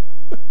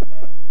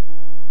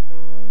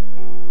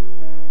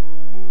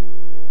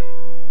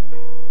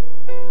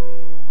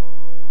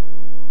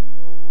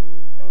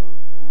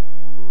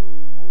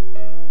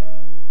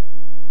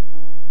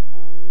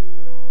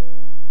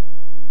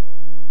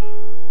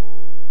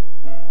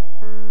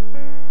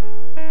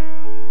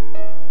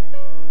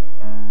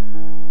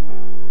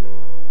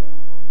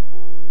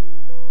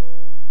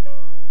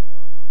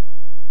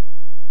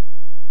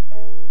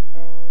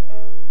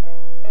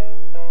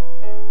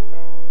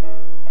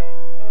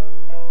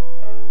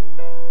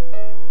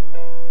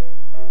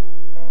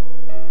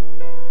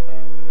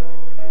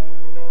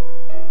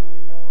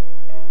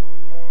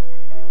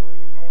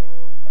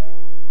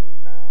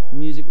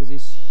 Music was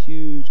this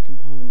huge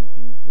component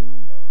in the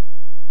film,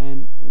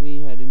 and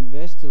we had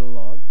invested a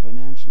lot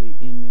financially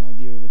in the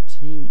idea of a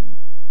team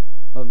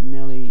of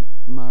Nellie,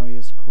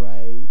 Marius,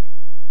 Craig,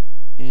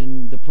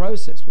 and the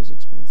process was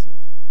expensive.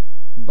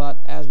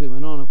 But as we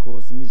went on, of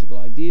course, the musical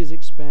ideas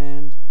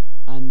expand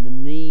and the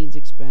needs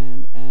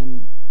expand,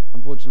 and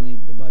unfortunately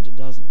the budget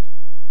doesn't.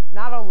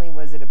 Not only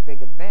was it a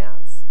big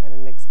advance and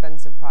an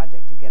expensive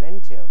project to get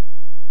into,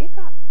 it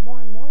got more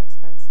and more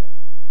expensive.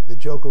 The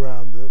joke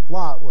around the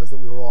lot was that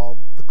we were all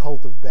the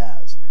cult of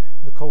Baz.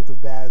 And the cult of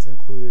Baz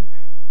included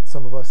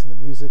some of us in the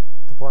music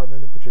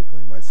department, and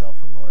particularly myself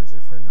and Laura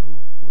Ziffrin, who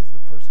was the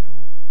person who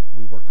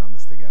we worked on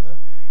this together.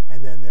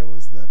 And then there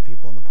was the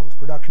people in the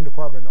post-production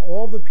department, and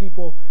all the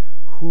people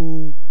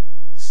who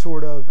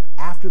sort of,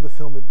 after the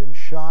film had been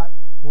shot,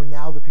 were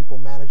now the people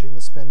managing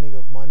the spending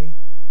of money.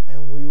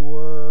 And we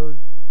were,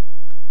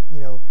 you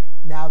know,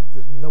 now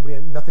there's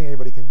nothing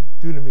anybody can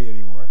do to me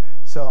anymore.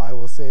 So I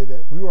will say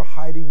that we were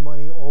hiding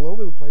money all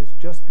over the place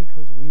just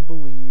because we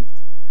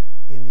believed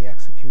in the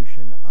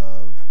execution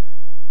of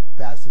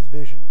Baz's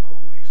vision.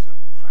 Holy St.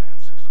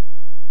 Francis.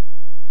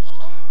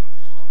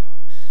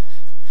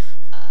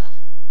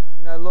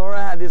 You know,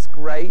 Laura had this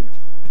great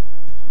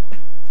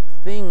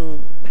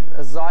thing,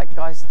 a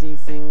zeitgeisty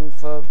thing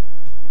for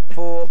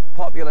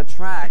popular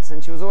tracks,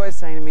 and she was always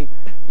saying to me,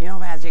 you know,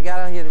 Baz, you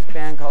gotta hear this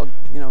band called,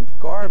 you know,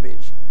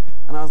 Garbage.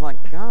 And I was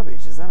like,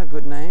 Garbage, is that a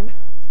good name?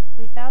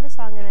 We found the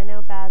song, and I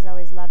know Baz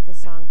always loved the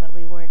song, but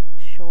we weren't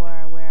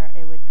sure where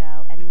it would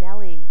go. And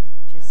Nellie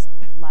just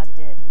loved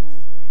it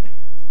and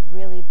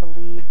really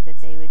believed that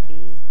they would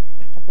be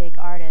a big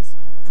artist.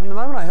 From the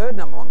moment I heard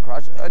Number One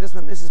Crush, I just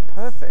went, this is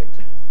perfect.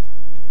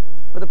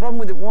 But the problem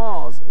with it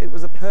was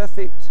a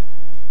perfect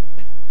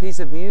piece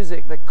of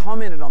music that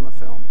commented on the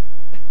film.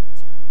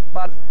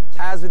 But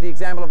as with the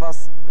example of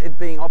it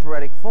being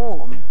operatic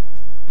form,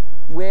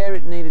 where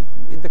it needed,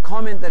 the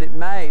comment that it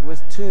made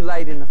was too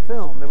late in the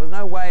film. There was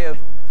no way of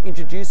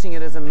introducing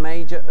it as a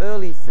major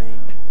early theme.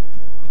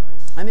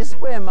 And this is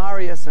where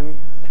Marius and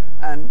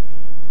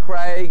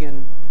Craig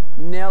and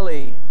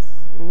Nellie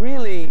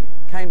really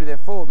came to their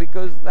fore,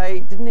 because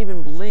they didn't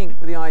even blink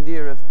with the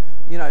idea of,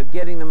 you know,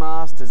 getting the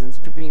masters and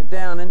stripping it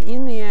down. And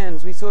in the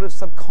end, we sort of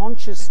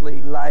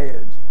subconsciously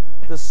layered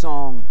the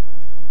song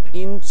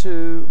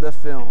into the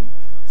film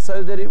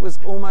so that it was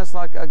almost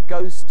like a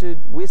ghosted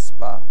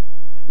whisper.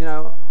 You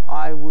know,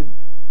 I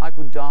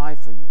could die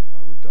for you.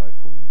 I would die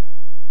for you.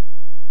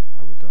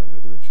 I would die.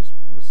 It just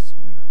was,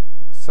 you know,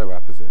 so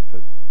opposite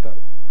that that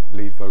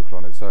lead vocal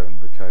on its own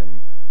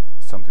became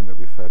something that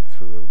we fed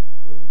through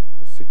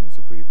a sequence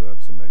of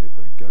reverbs and made it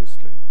very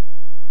ghostly.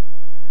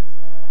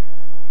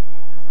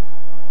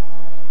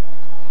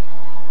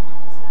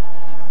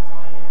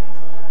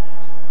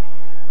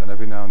 And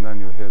every now and then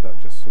you'll hear that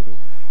just sort of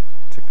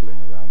tickling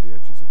around the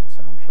edges of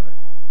the soundtrack.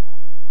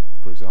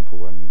 For example,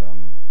 when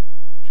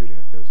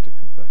Juliet goes to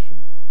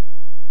confession.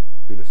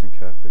 If you listen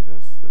carefully,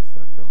 there's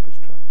that Garbage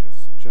track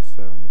just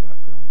there in the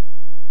background.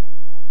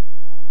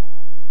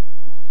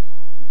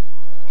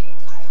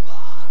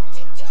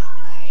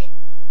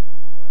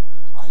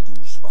 I do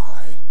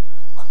spy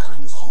a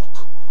kind of hope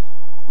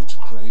which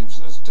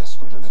craves as desperate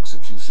desperate an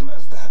execution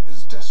as that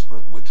is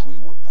desperate which we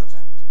would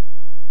prevent.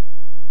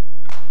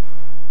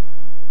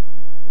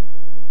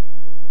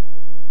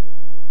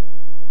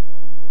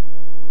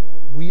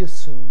 We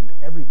assumed,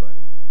 everybody,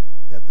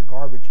 that the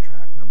garbage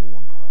track, Number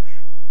One Crush,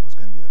 was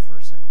going to be the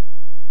first single.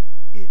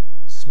 It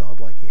smelled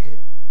like a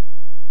hit,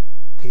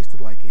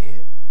 tasted like a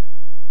hit.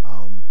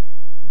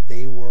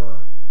 They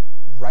were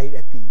right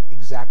at the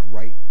exact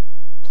right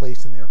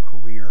place in their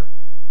career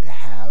to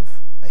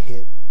have a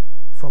hit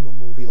from a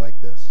movie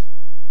like this.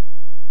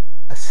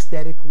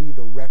 Aesthetically,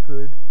 the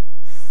record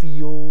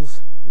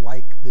feels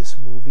like this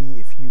movie.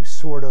 If you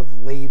sort of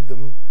laid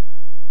them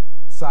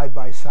side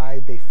by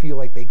side, they feel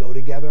like they go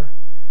together.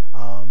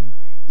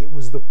 It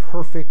was the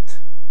perfect,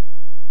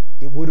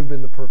 it would have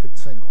been the perfect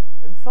single.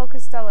 Phil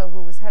Costello,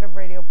 who was head of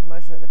radio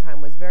promotion at the time,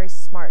 was very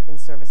smart in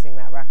servicing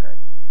that record.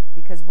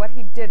 Because what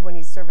he did when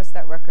he serviced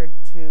that record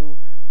to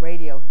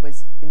radio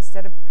was,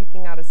 instead of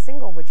picking out a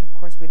single, which of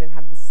course we didn't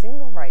have the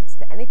single rights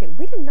to anything,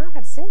 we did not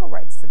have single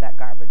rights to that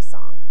garbage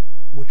song.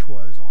 Which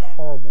was a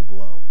horrible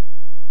blow,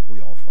 we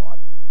all thought.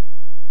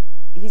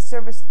 He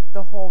serviced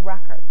the whole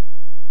record.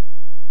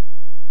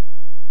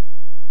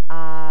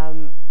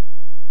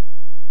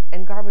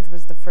 And Garbage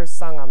was the first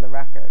song on the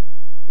record.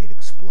 It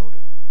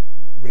exploded.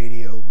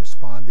 Radio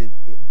responded.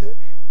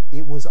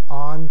 It was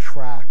on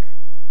track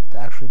to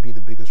actually be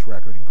the biggest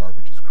record in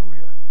Garbage's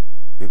career.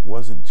 It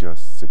wasn't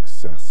just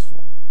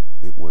successful,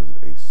 it was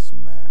a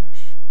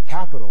smash.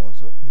 Capitol,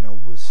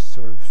 was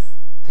sort of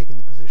taking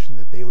the position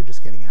that they were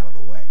just getting out of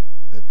the way,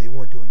 that they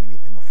weren't doing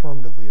anything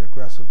affirmatively or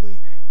aggressively.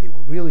 They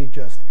were really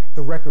just,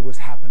 the record was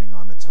happening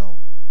on its own,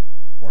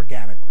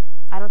 organically.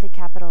 I don't think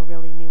Capitol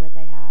really knew what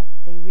they had.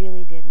 They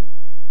really didn't.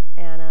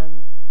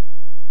 And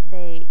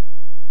they,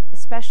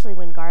 especially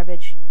when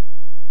Garbage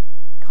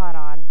caught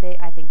on,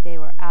 I think they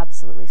were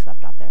absolutely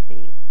swept off their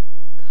feet.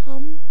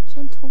 Come,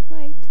 gentle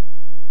night.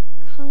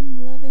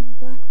 Come, loving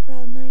black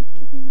proud night.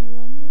 Give me my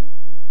Romeo.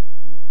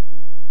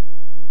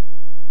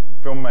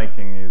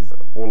 Filmmaking is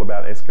all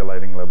about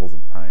escalating levels of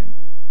pain.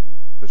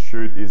 The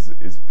shoot is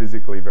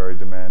physically very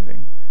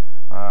demanding.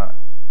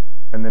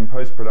 And then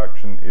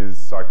post-production is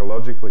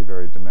psychologically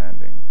very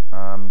demanding.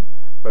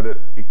 But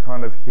it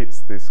kind of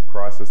hits this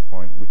crisis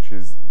point, which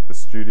is the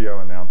studio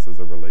announces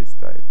a release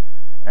date.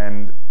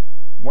 And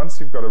once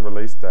you've got a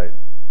release date,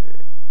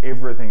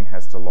 everything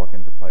has to lock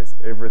into place.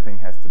 Everything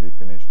has to be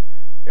finished.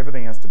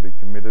 Everything has to be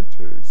committed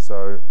to.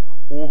 So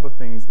all the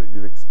things that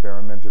you've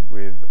experimented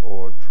with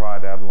or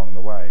tried out along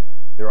the way,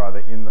 they're either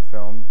in the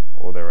film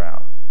or they're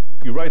out.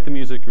 You write the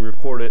music, you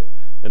record it,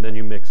 and then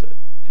you mix it.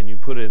 And you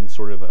put it in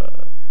sort of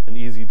an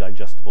easy,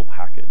 digestible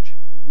package.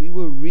 We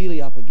were really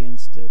up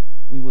against it.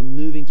 We were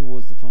moving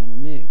towards the final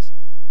mix.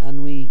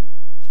 And we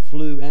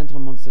flew,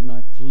 Anton Monstead and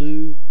I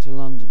flew to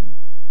London.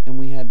 And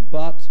we had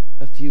but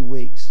a few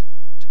weeks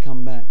to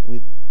come back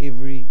with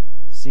every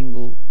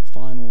single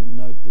final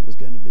note that was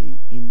going to be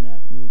in that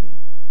movie.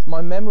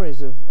 My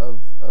memories of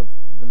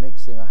the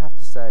mixing, I have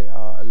to say,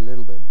 are a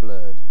little bit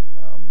blurred,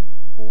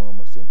 born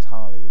almost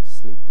entirely of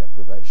sleep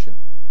deprivation.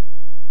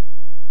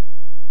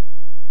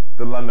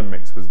 The London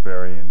mix was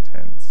very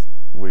intense.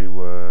 We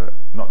were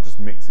not just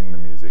mixing the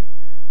music,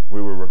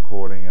 we were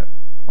recording it,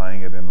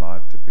 playing it in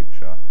live to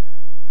picture.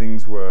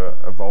 Things were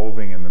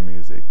evolving in the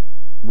music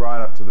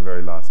right up to the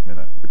very last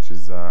minute, which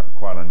is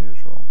quite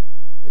unusual.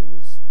 It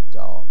was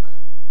dark,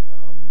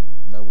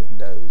 no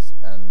windows,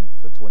 and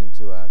for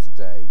 22 hours a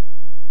day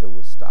there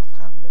was stuff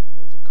happening.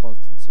 There was a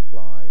constant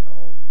supply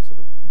of sort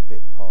of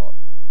bit part,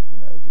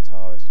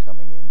 guitarist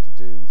coming in to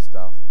do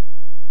stuff.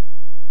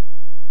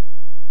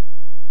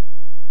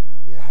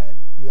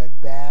 You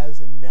had Baz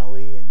and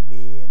Nelly and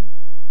me and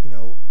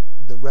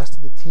the rest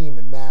of the team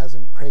and Maz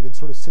and Craig and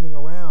sort of sitting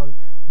around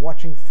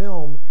watching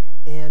film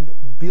and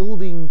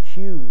building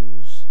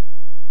cues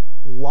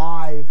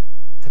live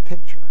to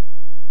picture,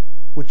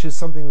 which is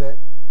something that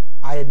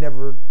I had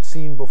never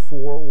seen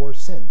before or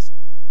since.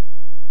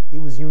 It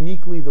was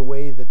uniquely the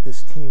way that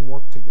this team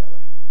worked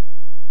together.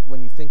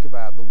 When you think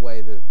about the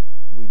way that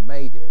we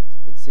made it,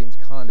 it seems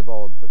kind of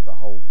odd that the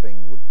whole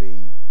thing would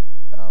be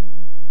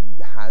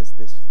has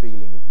this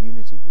feeling of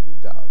unity that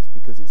it does,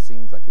 because it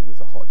seems like it was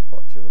a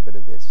hodgepodge of a bit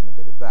of this and a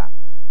bit of that.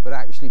 But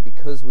actually,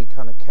 because we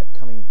kind of kept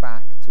coming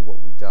back to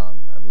what we'd done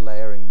and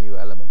layering new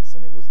elements,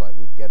 and it was like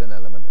we'd get an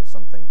element of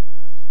something,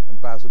 and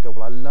Baz would go,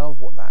 well, I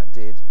love what that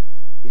did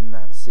in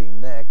that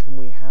scene there. Can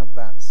we have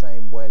that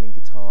same wailing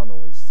guitar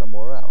noise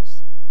somewhere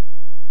else?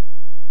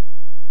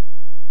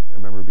 I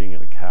remember being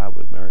in a cab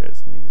with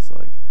Marius, and he's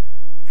like,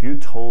 if you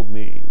told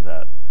me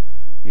that,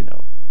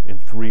 in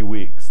 3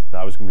 weeks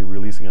that I was going to be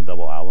releasing a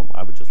double album,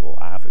 I would just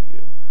laugh at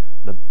you.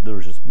 That there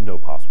was just no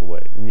possible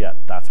way. And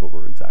yet, that's what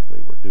we're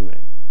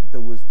doing. There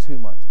was too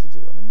much to do.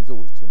 I mean, there's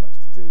always too much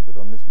to do, but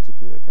on this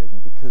particular occasion,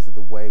 because of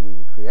the way we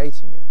were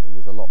creating it, there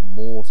was a lot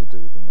more to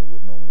do than there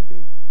would normally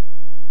be.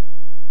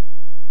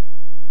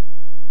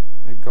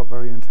 It got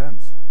very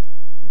intense.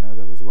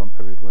 There was one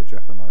period where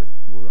Jeff and I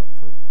were up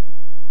for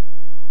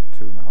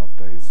 2.5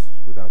 days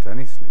without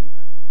any sleep,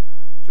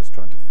 just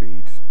trying to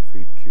feed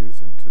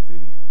cues into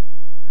the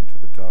into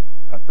the dub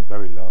at the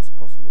very last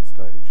possible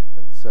stage.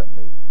 And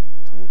certainly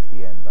towards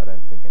the end, I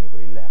don't think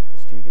anybody left the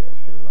studio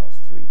for the last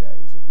 3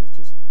 days. It was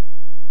just,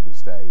 we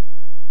stayed.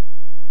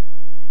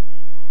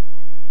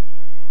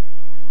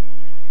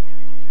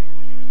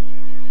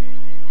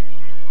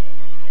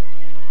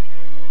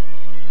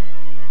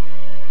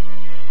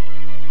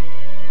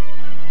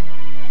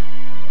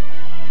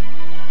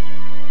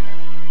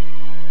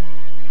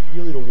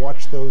 Really to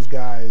watch those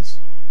guys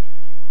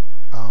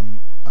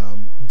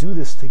do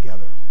this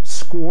together,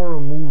 score a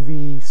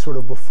movie sort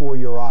of before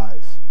your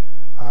eyes,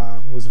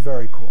 was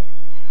very cool.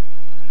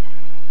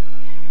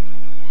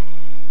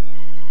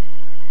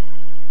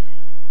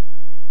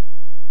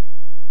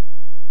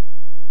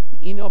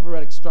 In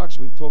operatic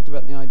structure, we've talked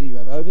about the idea you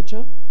have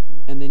overture,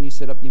 and then you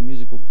set up your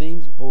musical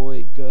themes: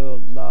 boy,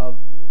 girl, love,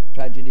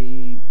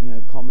 tragedy,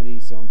 comedy,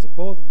 so on and so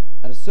forth.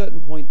 At a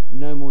certain point,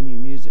 no more new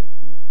music.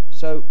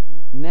 So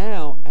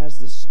now, as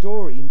the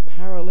story, in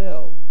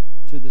parallel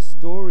to the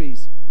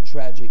story's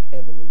tragic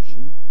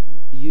evolution,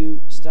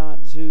 you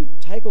start to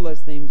take all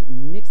those themes,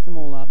 mix them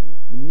all up,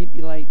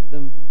 manipulate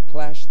them,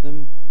 clash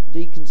them,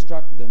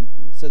 deconstruct them,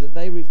 so that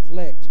they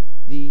reflect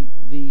the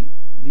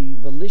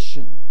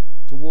volition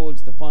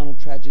towards the final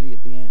tragedy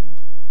at the end.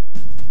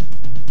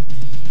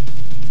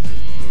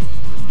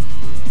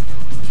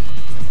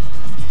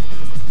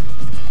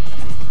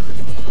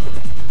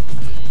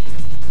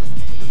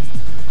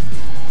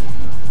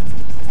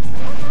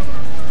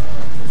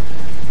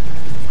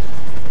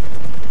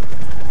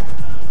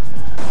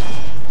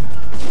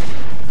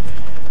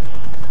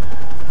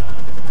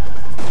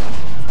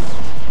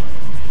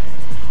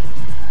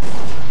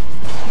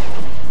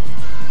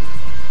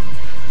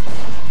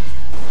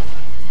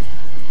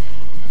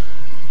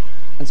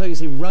 And so you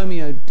see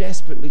Romeo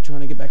desperately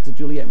trying to get back to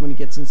Juliet. When he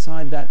gets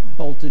inside that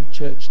bolted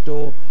church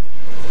door,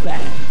 bang!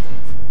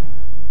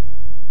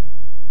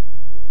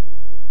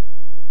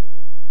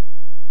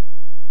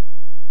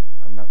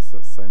 And that's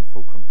that same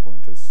fulcrum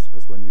point as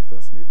when you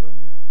first meet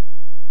Romeo.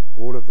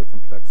 All of the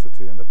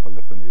complexity and the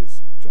polyphony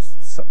is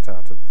just sucked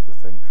out of the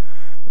thing.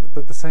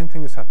 But the same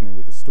thing is happening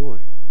with the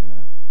story,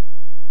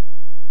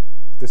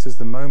 This is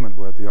the moment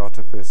where the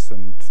artifice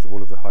and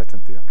all of the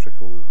heightened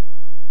theatrical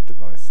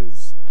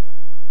devices,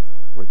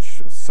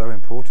 which are so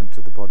important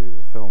to the body of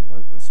the film,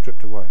 are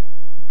stripped away.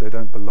 They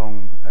don't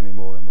belong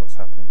anymore in what's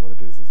happening. What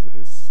it is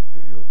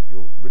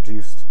you're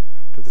reduced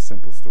to the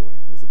simple story.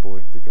 There's a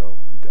boy, the girl,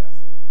 and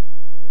death.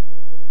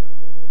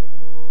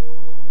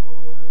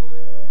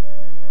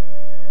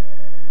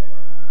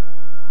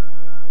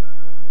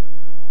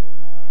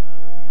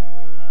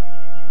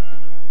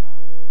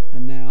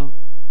 And now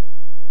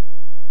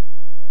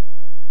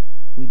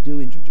we do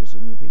introduce a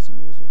new piece of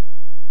music.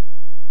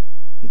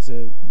 It's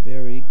a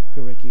very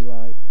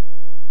Gorecki-like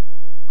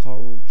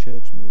choral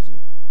church music,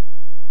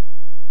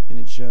 and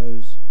it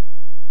shows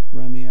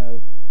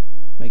Romeo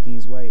making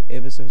his way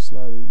ever so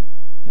slowly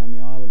down the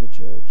aisle of the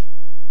church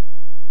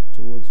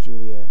towards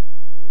Juliet,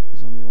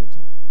 who's on the altar.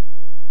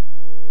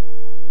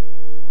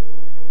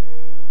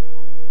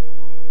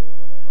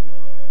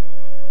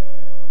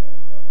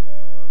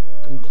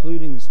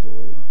 Concluding the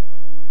story,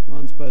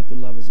 once both the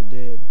lovers are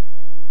dead,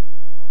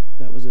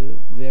 that was a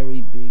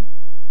very big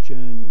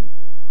journey,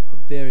 a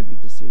very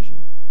big decision.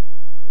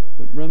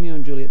 But Romeo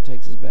and Juliet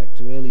takes us back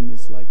to early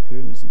myths like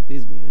Pyramus and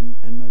Thisbe,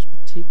 and most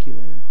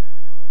particularly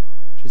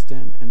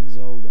Tristan and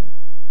Isolde.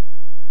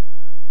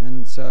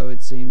 And so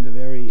it seemed a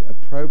very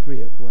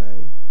appropriate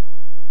way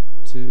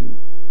to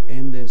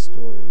end their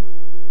story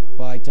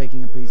by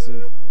taking a piece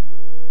of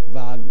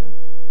Wagner,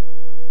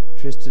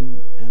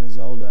 Tristan and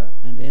Isolde,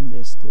 and end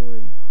their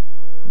story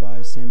by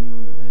ascending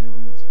into the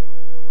heavens.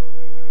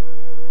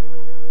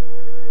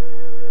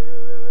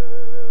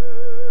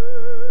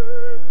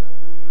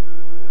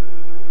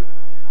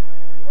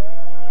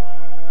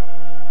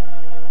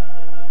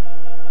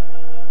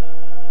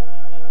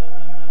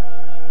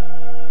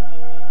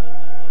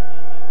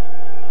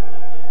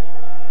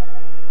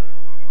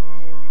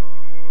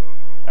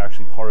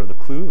 Actually, part of the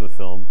clue of the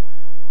film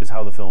is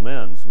how the film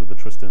ends with the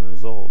Tristan and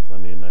Isolde. I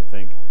mean, I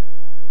think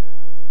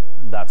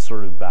that's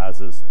sort of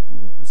Baz's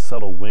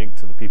subtle wink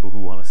to the people who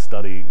want to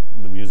study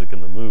the music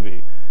in the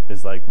movie,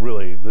 is like,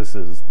 really, this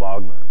is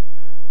Wagner,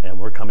 and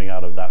we're coming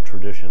out of that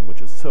tradition,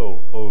 which is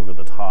so over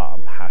the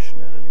top,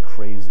 passionate and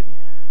crazy.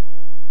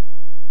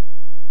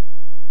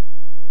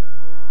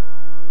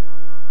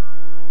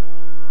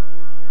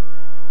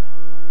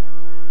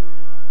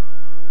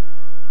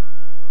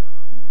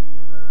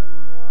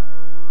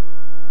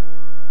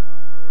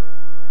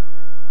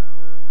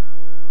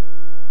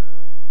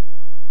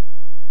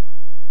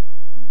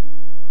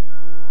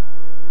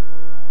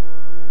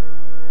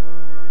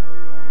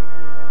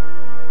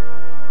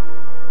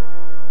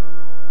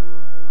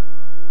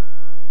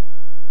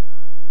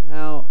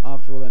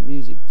 After all that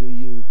music, do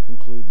you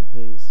conclude the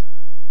piece?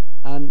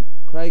 And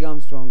Craig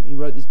Armstrong, he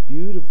wrote this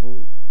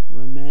beautiful,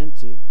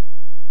 romantic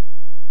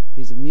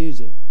piece of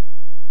music,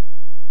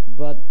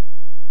 but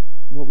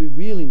what we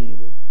really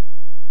needed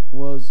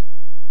was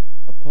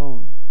a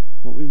poem.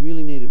 What we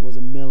really needed was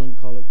a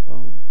melancholic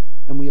poem,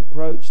 and we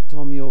approached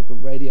Tom York of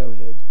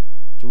Radiohead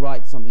to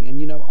write something,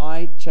 and you know,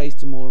 I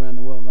chased him all around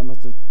the world.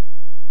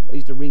 I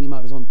used to ring him up.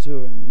 I was on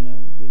tour, and you know,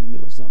 be in the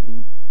middle of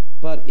something.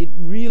 But it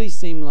really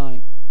seemed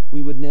like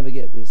we would never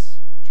get this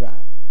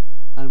track,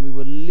 and we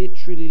were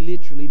literally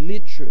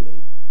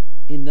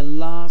in the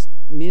last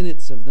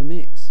minutes of the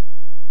mix,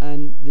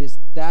 and this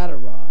dad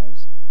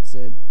arrives,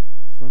 said,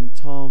 "From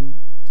Tom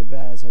to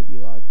Baz, hope you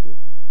liked it."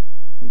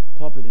 We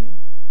pop it in,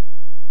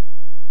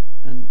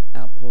 and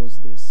out pours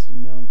this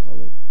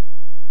melancholic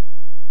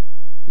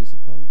piece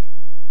of poetry.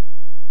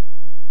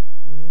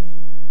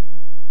 Wake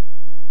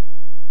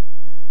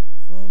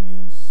from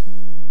your sleep.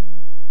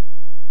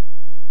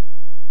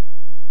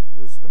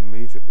 It was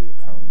immediately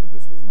apparent that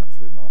this was an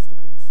absolute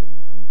masterpiece,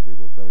 and we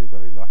were very,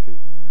 very lucky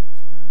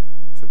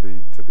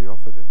to be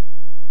offered it.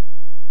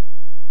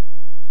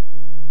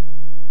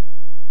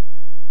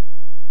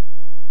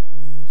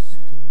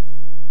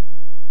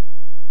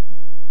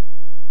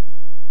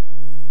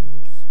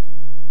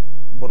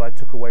 What I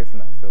took away from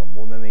that film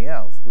more than anything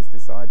else was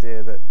this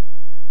idea that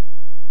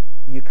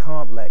you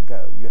can't let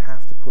go. You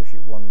have to push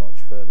it one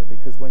notch further,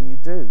 because when you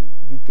do,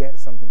 you get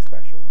something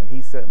special. And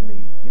he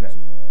certainly, you know,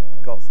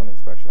 got something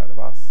special out of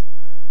us.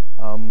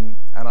 And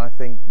I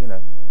think, you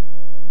know,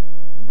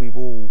 we've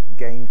all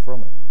gained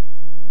from it.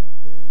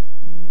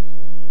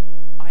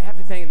 I have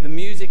to thank the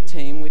music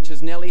team, which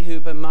is Nellie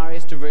Hooper,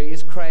 Marius de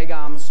Vries, Craig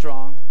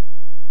Armstrong.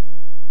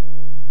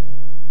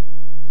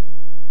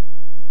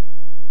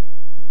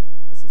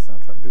 As the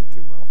soundtrack did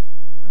do well,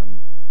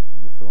 and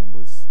the film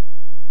was,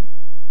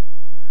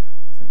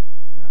 I think,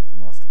 you know,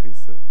 the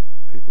masterpiece that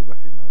people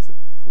recognise it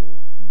for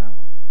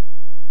now.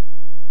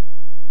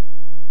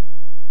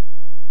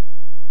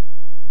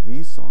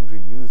 These songs are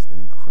used in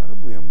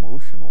incredibly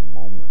emotional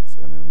moments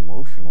and in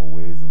emotional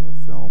ways in the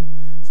film,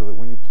 so that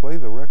when you play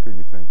the record,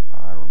 you think,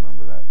 I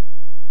remember that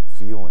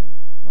feeling.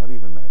 Not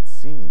even that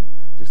scene,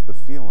 just the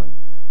feeling.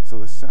 So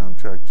the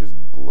soundtrack just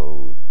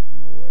glowed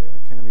in a way. I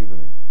can't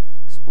even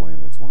explain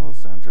it. It's one of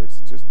those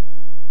soundtracks that just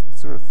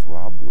sort of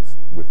throbbed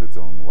with its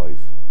own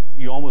life.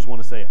 You almost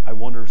want to say, I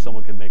wonder if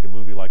someone can make a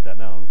movie like that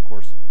now. And of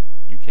course,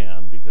 you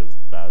can, because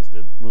Baz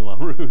did Moulin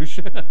Rouge,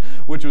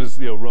 which was,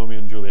 you know, Romeo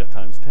and Juliet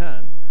times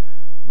 10.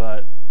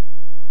 But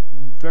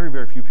very,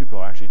 very few people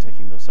are actually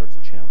taking those sorts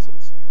of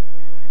chances.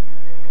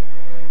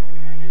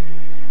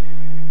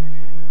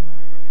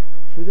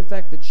 Through the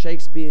fact that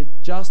Shakespeare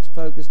just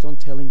focused on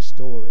telling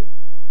story,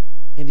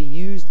 and he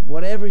used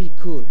whatever he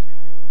could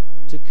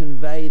to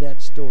convey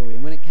that story.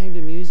 And when it came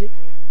to music,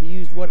 he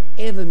used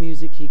whatever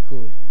music he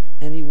could,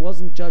 and he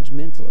wasn't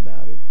judgmental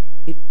about it.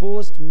 It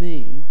forced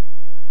me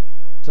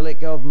to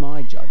let go of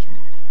my judgment.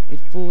 It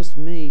forced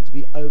me to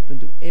be open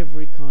to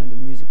every kind of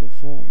musical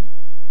form.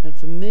 And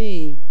for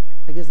me,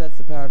 I guess that's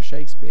the power of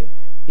Shakespeare.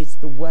 It's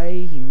the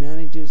way he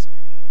manages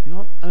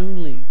not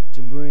only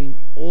to bring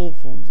all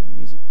forms of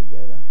music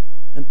together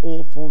and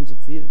all forms of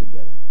theatre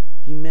together,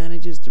 he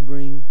manages to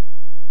bring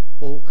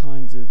all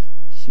kinds of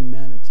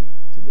humanity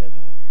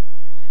together.